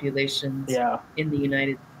bird populations Yeah, in the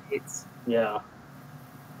United States. yeah,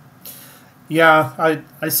 yeah,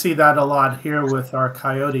 I see that a lot here with our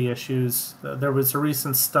coyote issues. There was a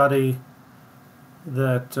recent study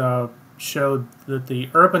that showed that the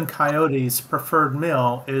urban coyote's preferred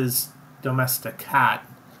meal is domestic cat.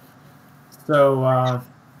 So,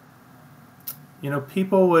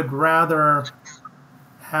 people would rather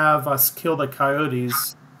have us kill the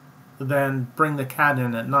coyotes than bring the cat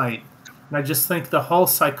in at night. And I just think the whole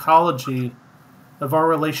psychology of our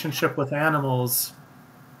relationship with animals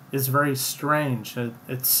is very strange.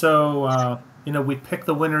 It's so, we pick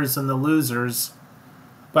the winners and the losers,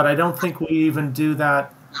 but I don't think we even do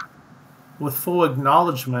that with full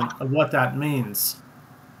acknowledgement of what that means.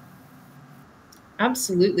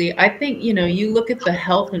 Absolutely. I think, you look at the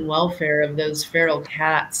health and welfare of those feral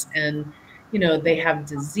cats and, they have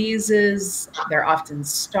diseases, they're often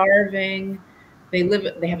starving. They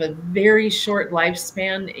have a very short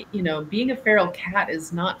lifespan. Being a feral cat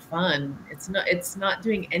is not fun. It's not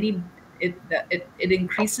doing any it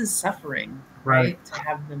increases suffering, Right. right? To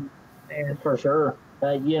have them there. for sure.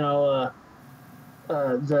 The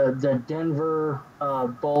Denver,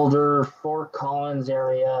 Boulder, Fort Collins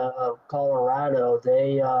area of Colorado,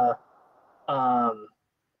 um,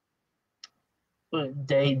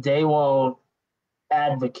 they won't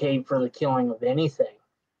advocate for the killing of anything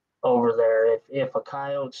over there. If a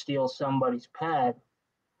coyote steals somebody's pet,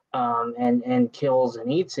 and kills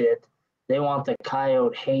and eats it, they want the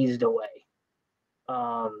coyote hazed away,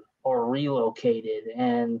 or relocated.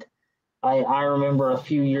 And I remember a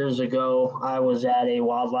few years ago, I was at a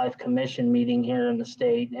wildlife commission meeting here in the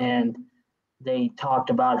state, and they talked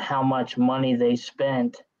about how much money they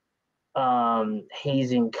spent,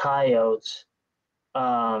 hazing coyotes,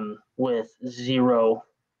 with zero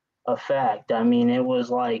effect. I mean, it was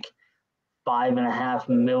like $5.5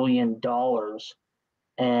 million,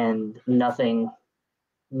 and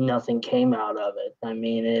nothing came out of it. I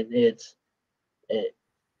mean, it,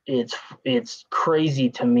 it's crazy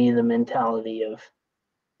to me, the mentality of,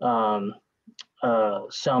 um,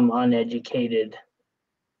 some uneducated,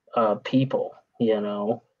 people. You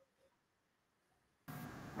know.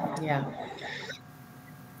 Yeah.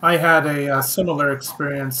 I had a similar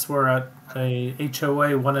experience where a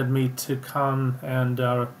HOA wanted me to come and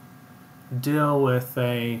deal with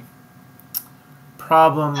a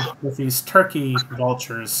problem with these turkey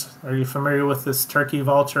vultures. Are you familiar with this turkey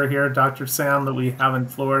vulture here, Dr. Sam, that we have in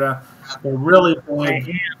Florida? They're really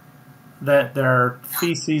big, that their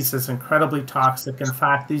feces is incredibly toxic. In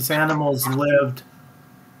fact, these animals lived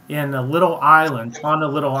in a little island, on a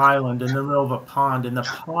little island in the middle of a pond, and the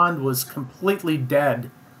pond was completely dead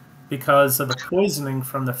because of the poisoning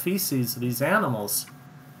from the feces of these animals.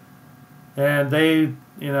 And they,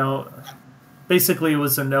 basically it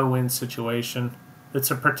was a no-win situation.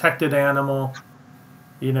 It's a protected animal.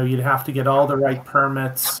 You'd have to get all the right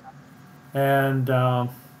permits, and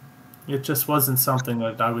it just wasn't something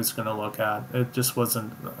that I was going to look at. It just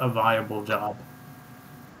wasn't a viable job.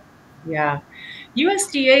 Yeah.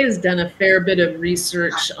 USDA has done a fair bit of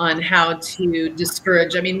research on how to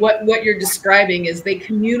discourage. I mean, what you're describing is they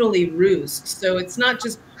communally roost. So it's not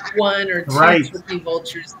just one or two Right. turkey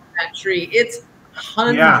vultures in that tree. It's Yeah.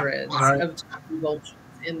 hundreds Right. of turkey vultures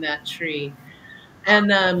in that tree.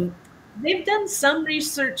 And they've done some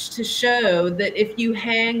research to show that if you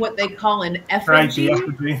hang what they call an Right. The effigy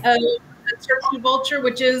effigy. of a turkey vulture,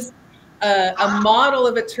 which is a model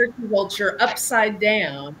of a turkey vulture upside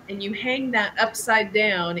down, and you hang that upside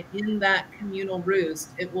down in that communal roost,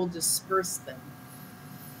 it will disperse them.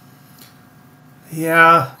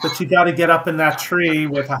 Yeah, but you got to get up in that tree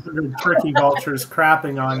with 100 turkey vultures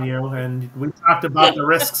crapping on you, and we talked about the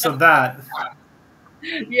risks of that.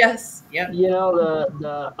 Yes. Yep. You know,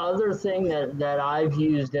 the other thing that I've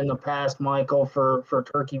used in the past, Michael, for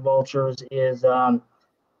turkey vultures is have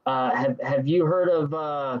you heard of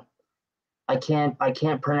I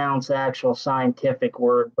can't pronounce the actual scientific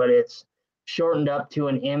word, but it's shortened up to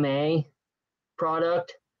an MA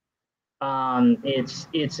product.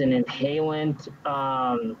 It's an inhalant.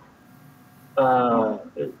 Uh,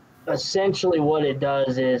 Essentially, what it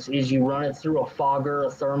does is you run it through a fogger,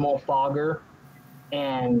 a thermal fogger,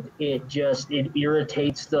 and it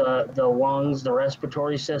irritates the lungs, the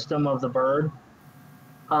respiratory system of the bird.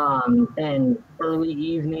 And early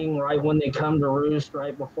evening, right when they come to roost,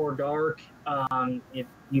 right before dark, if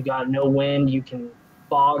you got no wind, you can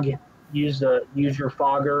fog, use your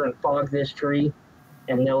fogger and fog this tree,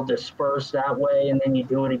 and they'll disperse that way. And then you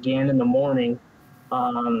do it again in the morning.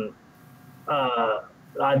 Um, uh,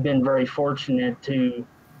 I've been very fortunate to,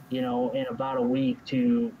 in about a week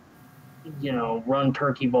to, run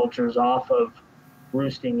turkey vultures off of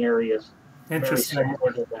roosting areas very Interesting.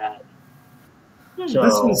 similar to that. This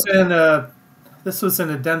So was in a this was in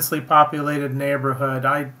a densely populated neighborhood.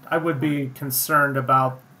 I would be concerned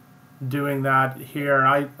about doing that here.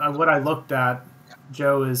 What I looked at,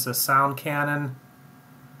 Joe, is a sound cannon,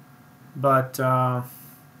 but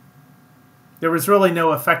there was really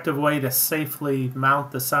no effective way to safely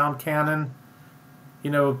mount the sound cannon.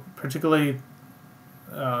 Particularly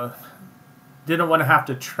didn't want to have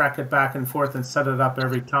to trek it back and forth and set it up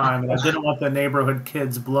every time, and I didn't want the neighborhood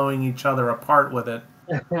kids blowing each other apart with it.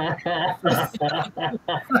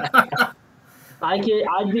 I'd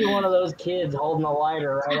be one of those kids holding a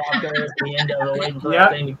lighter right out there at the end of it, waiting for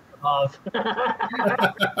that Yep. thing to come off.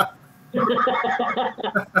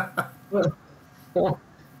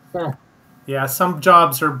 Yeah, some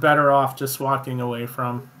jobs are better off just walking away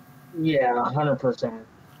from. Yeah, 100%.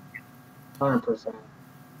 100%.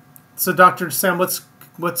 So, Dr. Sam,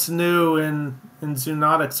 what's new in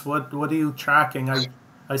zoonotics? What are you tracking?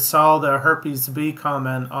 I saw the herpes B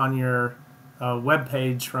comment on your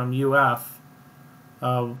webpage from UF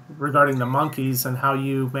regarding the monkeys and how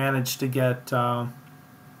you managed to get the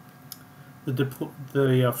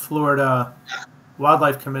Florida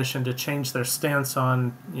Wildlife Commission to change their stance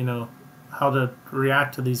on how to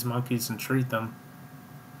react to these monkeys and treat them.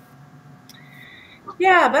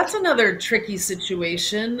 Yeah, that's another tricky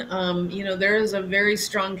situation. There is a very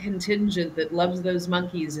strong contingent that loves those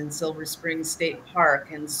monkeys in Silver Springs State Park.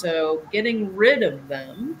 And so getting rid of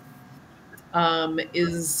them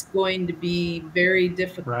is going to be very Right.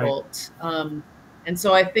 difficult. And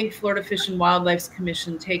so I think Florida Fish and Wildlife's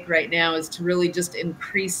Commission take right now is to really just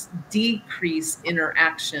decrease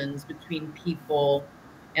interactions between people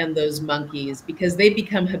and those monkeys, because they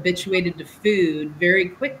become habituated to food very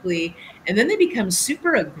quickly, and then they become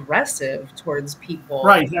super aggressive towards people.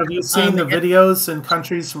 Right. Have you seen the videos in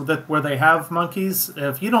countries where they have monkeys?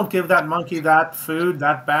 If you don't give that monkey that food,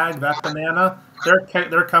 that bag, that banana,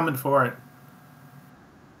 they're coming for it.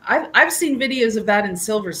 I've seen videos of that in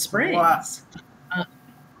Silver What? Springs.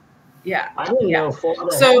 Yeah, I didn't yeah. know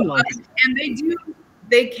Florida So, had monkeys. and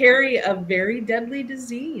they carry a very deadly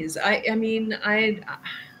disease. I mean,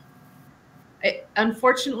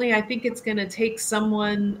 unfortunately, I think it's going to take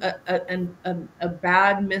someone, a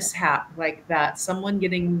bad mishap like that, someone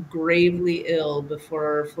getting gravely ill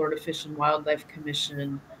before Florida Fish and Wildlife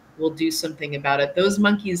Commission will do something about it. Those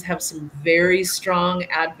monkeys have some very strong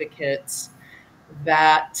advocates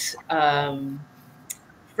that,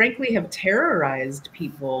 frankly, have terrorized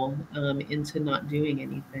people into not doing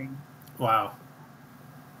anything. Wow.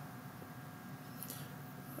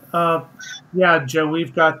 Yeah, Joe,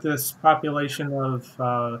 we've got this population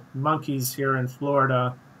of monkeys here in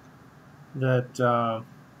Florida that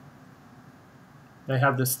they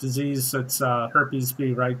have this disease that's herpes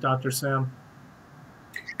B, right, Dr. Sam?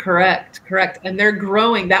 Correct, correct. And they're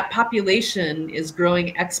growing. That population is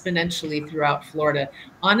growing exponentially throughout Florida.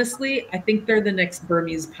 Honestly, I think they're the next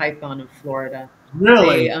Burmese python of Florida.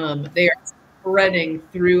 Really? They are spreading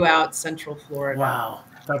throughout Central Florida. Wow,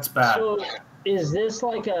 that's bad. So is this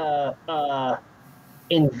like a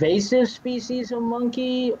invasive species of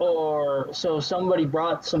monkey, or so somebody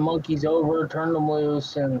brought some monkeys over, turned them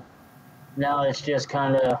loose, and now it's just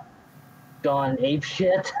kind of gone ape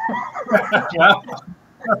shit? Well,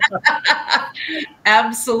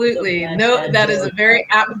 Absolutely. No, that is a very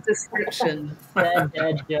apt description.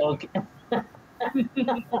 Bad joke.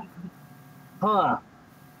 Huh.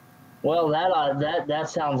 Well, that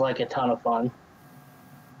sounds like a ton of fun.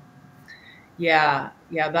 Yeah,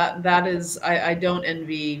 that is. I don't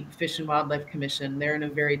envy Fish and Wildlife Commission. They're in a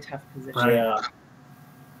very tough position. Right. Yeah.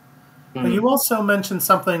 You also mentioned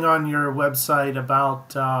something on your website about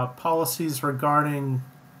policies regarding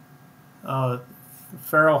uh,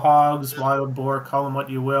 feral hogs, wild boar, call them what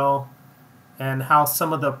you will, and how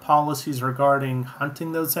some of the policies regarding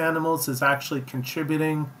hunting those animals is actually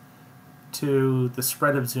contributing to the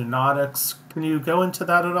spread of zoonotics. Can you go into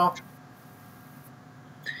that at all?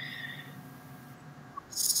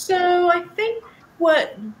 So I think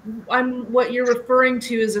what you're referring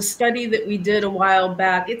to is a study that we did a while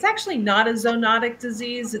back. It's actually not a zoonotic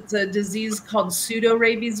disease. It's a disease called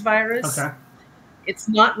pseudorabies virus. Okay. It's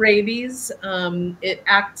not rabies. It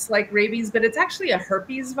acts like rabies, but it's actually a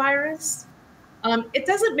herpes virus. It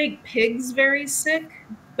doesn't make pigs very sick,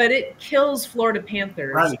 but it kills Florida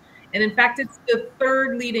panthers. Right. And in fact, it's the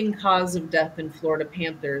third leading cause of death in Florida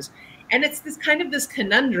panthers. And it's this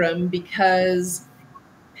conundrum because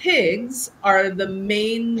pigs are the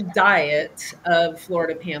main diet of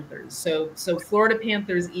Florida panthers. So Florida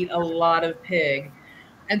panthers eat a lot of pig.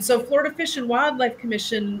 And so Florida Fish and Wildlife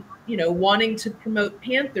Commission, wanting to promote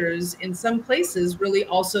panthers in some places really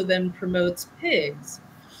also then promotes pigs.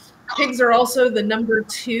 Pigs are also the number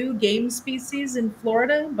 2 game species in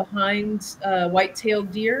Florida behind white-tailed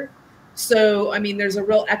deer. So, I mean, there's a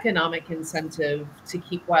real economic incentive to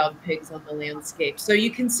keep wild pigs on the landscape. So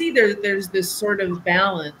you can see there's this sort of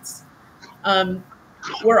balance. Um,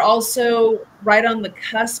 we're also right on the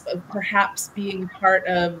cusp of perhaps being part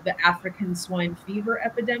of the African swine fever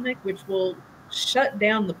epidemic, which will shut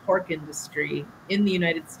down the pork industry in the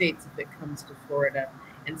United States if it comes to Florida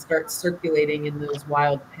and start circulating in those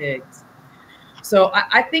wild pigs. So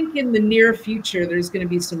I think in the near future, there's going to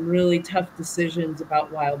be some really tough decisions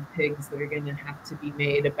about wild pigs that are going to have to be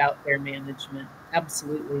made about their management.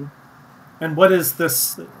 Absolutely. And what is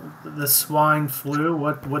this? The swine flu?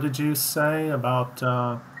 What did you say about?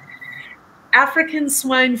 African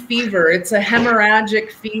swine fever. It's a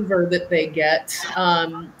hemorrhagic fever that they get.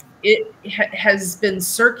 It has been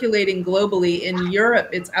circulating globally. In Europe,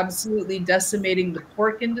 it's absolutely decimating the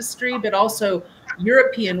pork industry, but also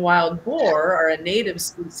European wild boar are a native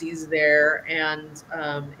species there, and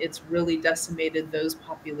it's really decimated those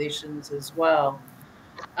populations as well.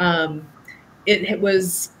 It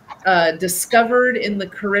was discovered in the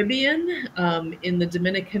Caribbean, in the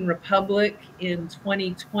Dominican Republic in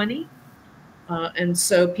 2020. And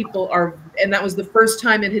so and that was the first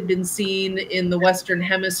time it had been seen in the Western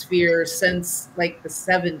Hemisphere since like the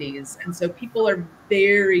 70s. And so people are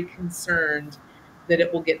very concerned that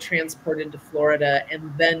it will get transported to Florida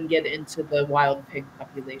and then get into the wild pig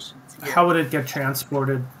populations here. How would it get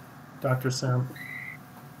transported, Dr. Sam?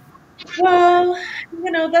 Well,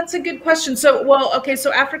 that's a good question. So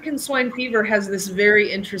African swine fever has this very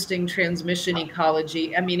interesting transmission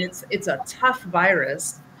ecology. I mean, it's a tough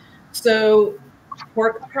virus. So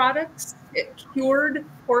pork products, cured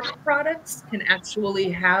pork products can actually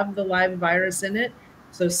have the live virus in it.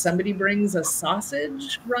 So somebody brings a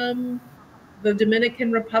sausage from the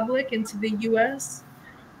Dominican Republic into the US.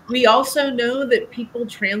 We also know that people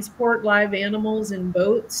transport live animals in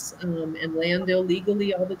boats and land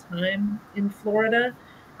illegally all the time in Florida.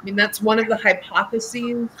 I mean, that's one of the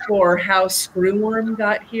hypotheses for how screwworm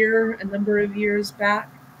got here a number of years back.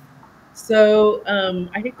 So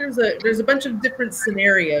I think there's a bunch of different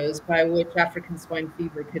scenarios by which African swine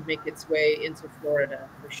fever could make its way into Florida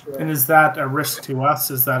for sure. And is that a risk to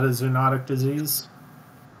us? Is that a zoonotic disease?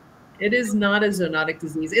 It is not a zoonotic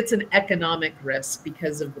disease. It's an economic risk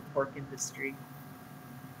because of the pork industry.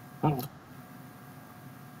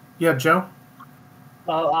 Yeah, Joe?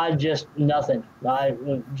 I just nothing. I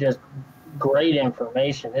just great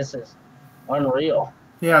information. This is unreal.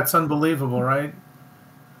 Yeah, it's unbelievable, right?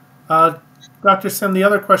 Dr. Sim, the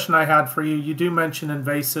other question I had for you, you do mention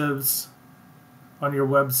invasives on your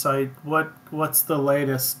website. What's the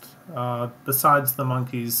latest besides the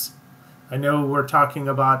monkeys? I know we're talking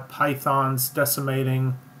about pythons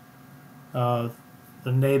decimating the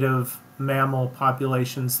native mammal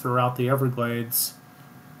populations throughout the Everglades,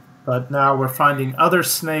 but now we're finding other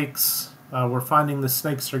snakes. We're finding the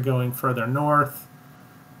snakes are going further north.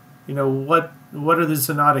 What are the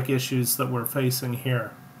zoonotic issues that we're facing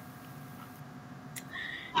here?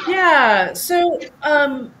 Yeah, so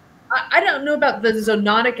I don't know about the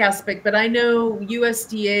zoonotic aspect, but I know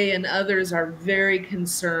USDA and others are very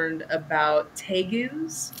concerned about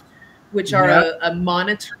tegus, which are a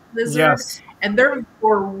monitor lizard, Yes. and they're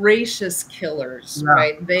voracious killers,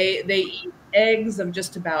 right? They eat eggs of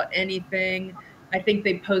just about anything. I think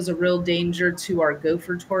they pose a real danger to our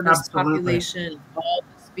gopher tortoise population, all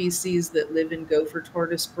the species that live in gopher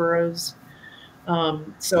tortoise burrows.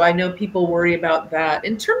 So I know people worry about that.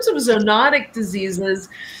 In terms of zoonotic diseases,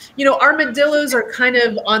 armadillos are kind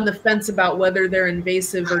of on the fence about whether they're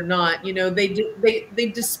invasive or not.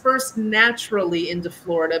 They disperse naturally into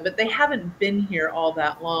Florida, but they haven't been here all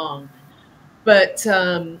that long. But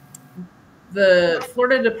the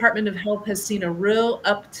Florida Department of Health has seen a real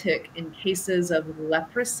uptick in cases of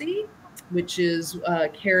leprosy, which is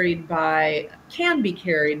can be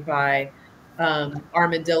carried by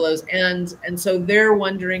armadillos, and so they're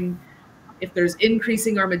wondering if there's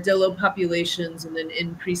increasing armadillo populations and then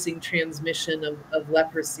increasing transmission of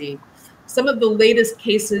leprosy. Some of the latest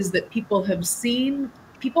cases that people have seen,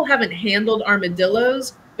 people haven't handled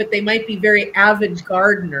armadillos, but they might be very avid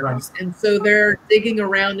gardeners. Right. And so they're digging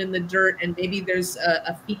around in the dirt and maybe there's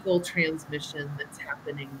a fecal transmission that's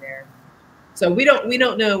happening there. So we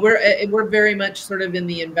don't know. We're very much sort of in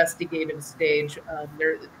the investigative stage.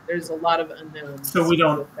 There's a lot of So unknowns with we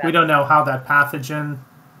that. don't know how that pathogen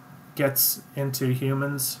gets into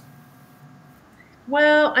humans.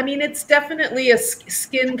 Well, I mean, it's definitely a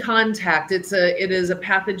skin contact. It is a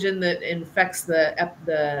pathogen that infects the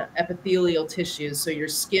epithelial tissues, so your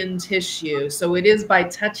skin tissue. So it is by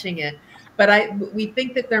touching it. But we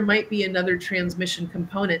think that there might be another transmission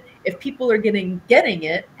component if people are getting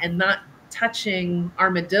it and not touching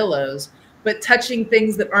armadillos, but touching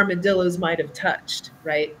things that armadillos might have touched,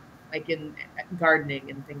 right? Like in gardening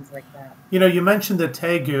and things like that. You mentioned the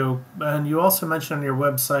tegu, and you also mentioned on your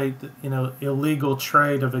website, illegal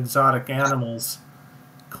trade of exotic animals.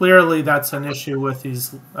 Clearly, that's an issue with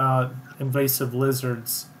these invasive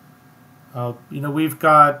lizards. We've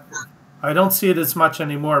got. I don't see it as much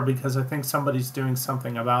anymore because I think somebody's doing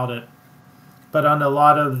something about it. But on a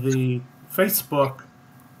lot of the Facebook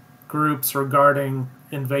groups regarding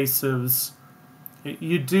invasives,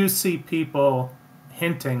 you do see people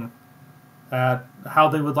hinting at how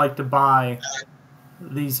they would like to buy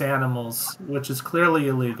these animals, which is clearly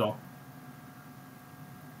illegal.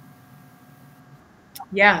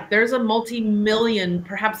 Yeah, there's a multi-million,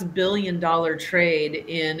 perhaps billion-dollar trade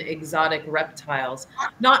in exotic reptiles.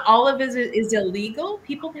 Not all of it is illegal.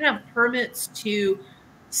 People can have permits to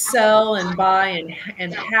sell and buy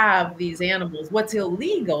and have these animals. What's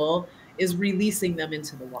illegal is releasing them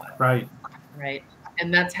into the wild, Right. right?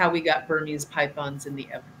 And that's how we got Burmese pythons in the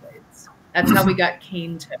Everglades. That's how we got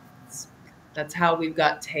cane toads. That's how we've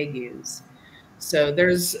got tegus. So there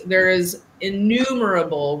is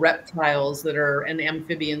innumerable reptiles that are and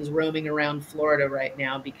amphibians roaming around Florida right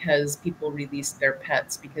now because people released their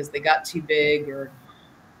pets because they got too big or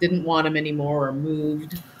didn't want them anymore or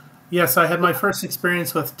moved. Yes, I had my first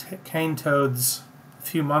experience with cane toads a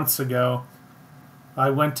few months ago. I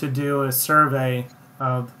went to do a survey.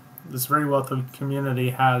 This very wealthy community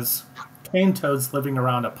has cane toads living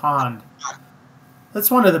around a pond. That's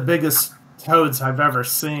one of the biggest toads I've ever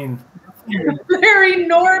seen. They're And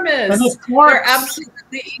enormous. it They're barks.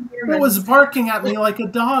 absolutely It was enormous. barking at me like a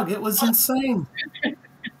dog. It was insane.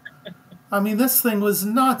 I mean, this thing was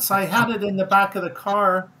nuts. I had it in the back of the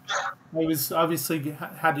car. I was obviously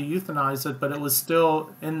had to euthanize it, but it was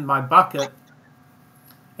still in my bucket.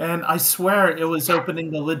 And I swear it was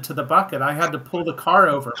opening the lid to the bucket. I had to pull the car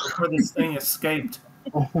over before this thing escaped.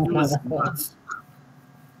 It was nuts.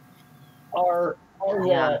 Are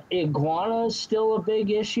Yeah. iguanas still a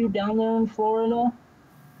big issue down there in Florida?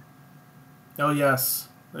 Oh, yes.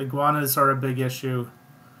 Iguanas are a big issue.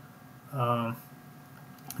 Um,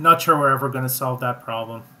 Not sure we're ever going to solve that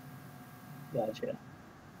problem. Gotcha.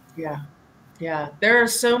 Yeah. Yeah. There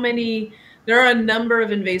are a number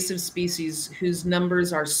of invasive species whose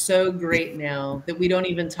numbers are so great now that we don't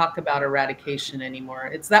even talk about eradication anymore.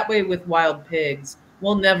 It's that way with wild pigs.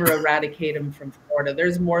 We'll never eradicate them from Florida.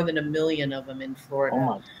 There's more than 1 million of them in Oh Florida.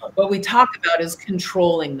 my God. What we talk about is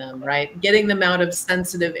controlling them, right? Getting them out of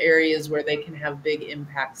sensitive areas where they can have big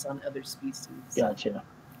impacts on other species. Gotcha.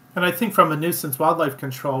 And I think from a nuisance wildlife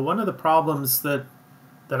control, one of the problems that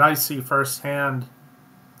I see firsthand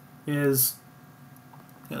is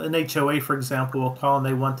an HOA, for example, will call and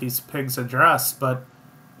they want these pigs addressed, but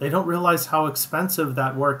they don't realize how expensive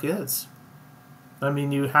that work is. I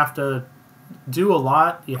mean, you have to do a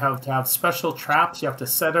lot. You have to have special traps. You have to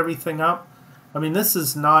set everything up. I mean, this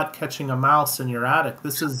is not catching a mouse in your attic.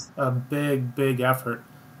 This is a big, big effort.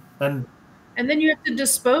 And And then you have to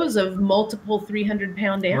dispose of multiple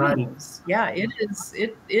 300-pound right, animals. Yeah, it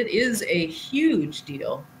is a huge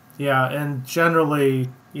deal. yeah, and generally,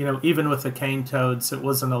 even with the cane toads, it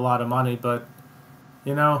wasn't a lot of money, but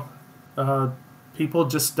you know, uh, people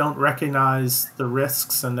just don't recognize the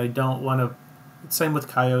risks, and they don't want to. Same with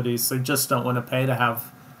coyotes; they just don't want to pay to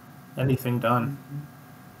have anything done.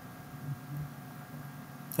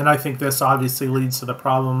 Mhm. And I think this obviously leads to the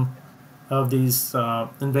problem of these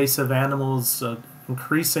invasive animals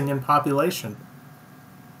increasing in population.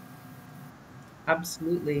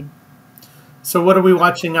 Absolutely. So, what are we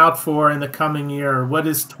watching out for in the coming year? What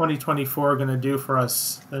is 2024 going to do for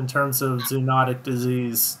us in terms of zoonotic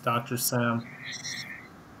disease, Dr. Sam?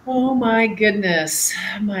 Oh my goodness,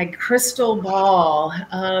 my crystal ball.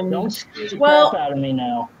 Don't scare the crap Well, out of me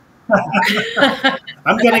now.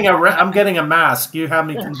 I'm getting a mask. You have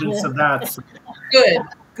me convinced of that. So,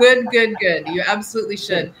 good, good. You absolutely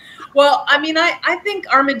should. Well, I mean, I think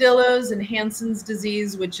armadillos and Hansen's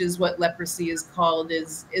disease, which is what leprosy is called,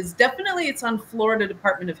 is definitely it's on Florida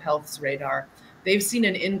Department of Health's radar. They've seen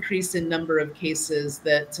an increase in number of cases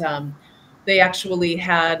that they actually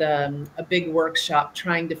had a big workshop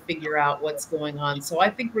trying to figure out what's going on. So I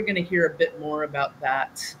think we're going to hear a bit more about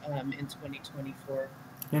that in 2024.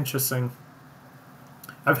 interesting.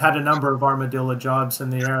 I've had a number of armadillo jobs in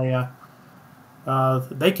the area.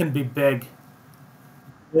 They can be big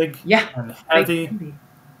Yeah, and they heavy. can be.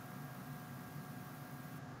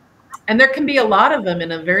 And there can be a lot of them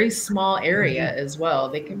in a very small area as well.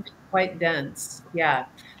 They can be quite dense. Yeah.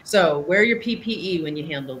 So wear your PPE when you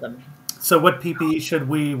handle them. So, what PPE should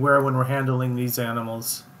we wear when we're handling these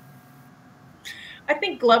animals? I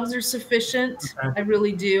think gloves are sufficient. Okay. I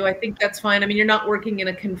really do. I think that's fine. I mean, you're not working in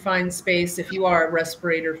a confined space. If you are, a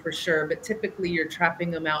respirator for sure, but typically you're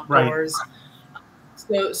trapping them Right. outdoors.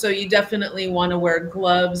 So you definitely want to wear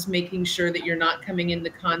gloves, making sure that you're not coming into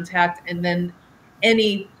contact, and then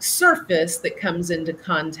any surface that comes into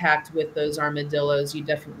contact with those armadillos, you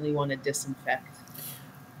definitely want to disinfect.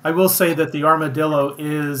 I will say that the armadillo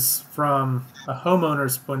is, from a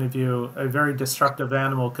homeowner's point of view, a very destructive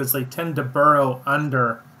animal because they tend to burrow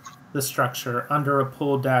under the structure, under a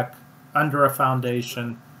pool deck, under a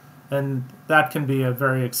foundation, and that can be a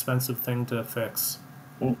very expensive thing to fix.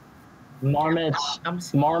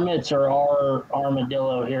 Marmots are our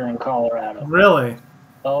armadillo here in Colorado. Really?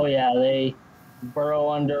 Oh yeah, they burrow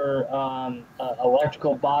under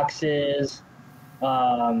electrical boxes,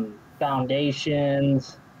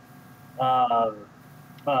 foundations.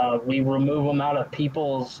 We remove them out of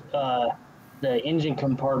people's the engine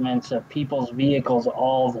compartments of people's vehicles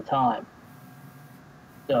all the time.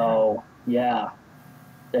 So yeah,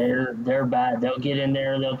 they're bad. They'll get in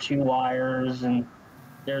there, they'll chew wires, and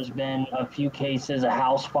there's been a few cases of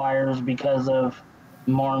house fires because of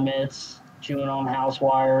marmots chewing on house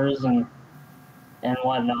wires and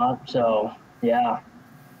whatnot. So yeah,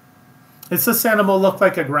 Does this animal look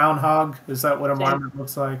like a groundhog? Is that what a same marmot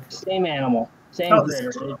looks like? same animal, same Oh,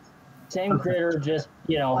 critter. Same okay. critter, just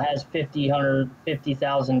has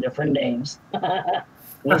 50,000 different names.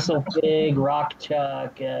 Whistle pig, rock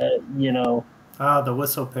chuck, Ah, the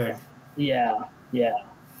whistle pig. yeah, yeah.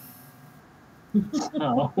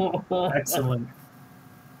 So, Excellent.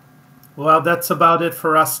 Well, that's about it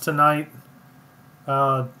for us tonight.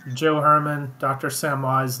 Joe Herman, Dr. Sam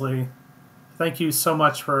Wisely, thank you so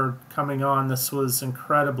much for coming on. This was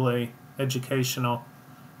incredibly educational.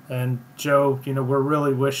 And Joe, we're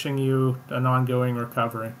really wishing you an ongoing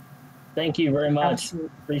recovery. thank you very much. Absolutely.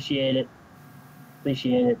 Appreciate it.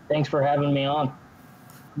 Appreciate it. Thanks for having me on.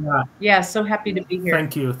 Yeah, Yeah, so happy to be here.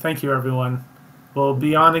 thank you. Thank you, everyone. We'll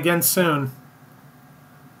be on again soon.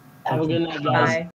 Have a Thank good you. night, guys. Bye.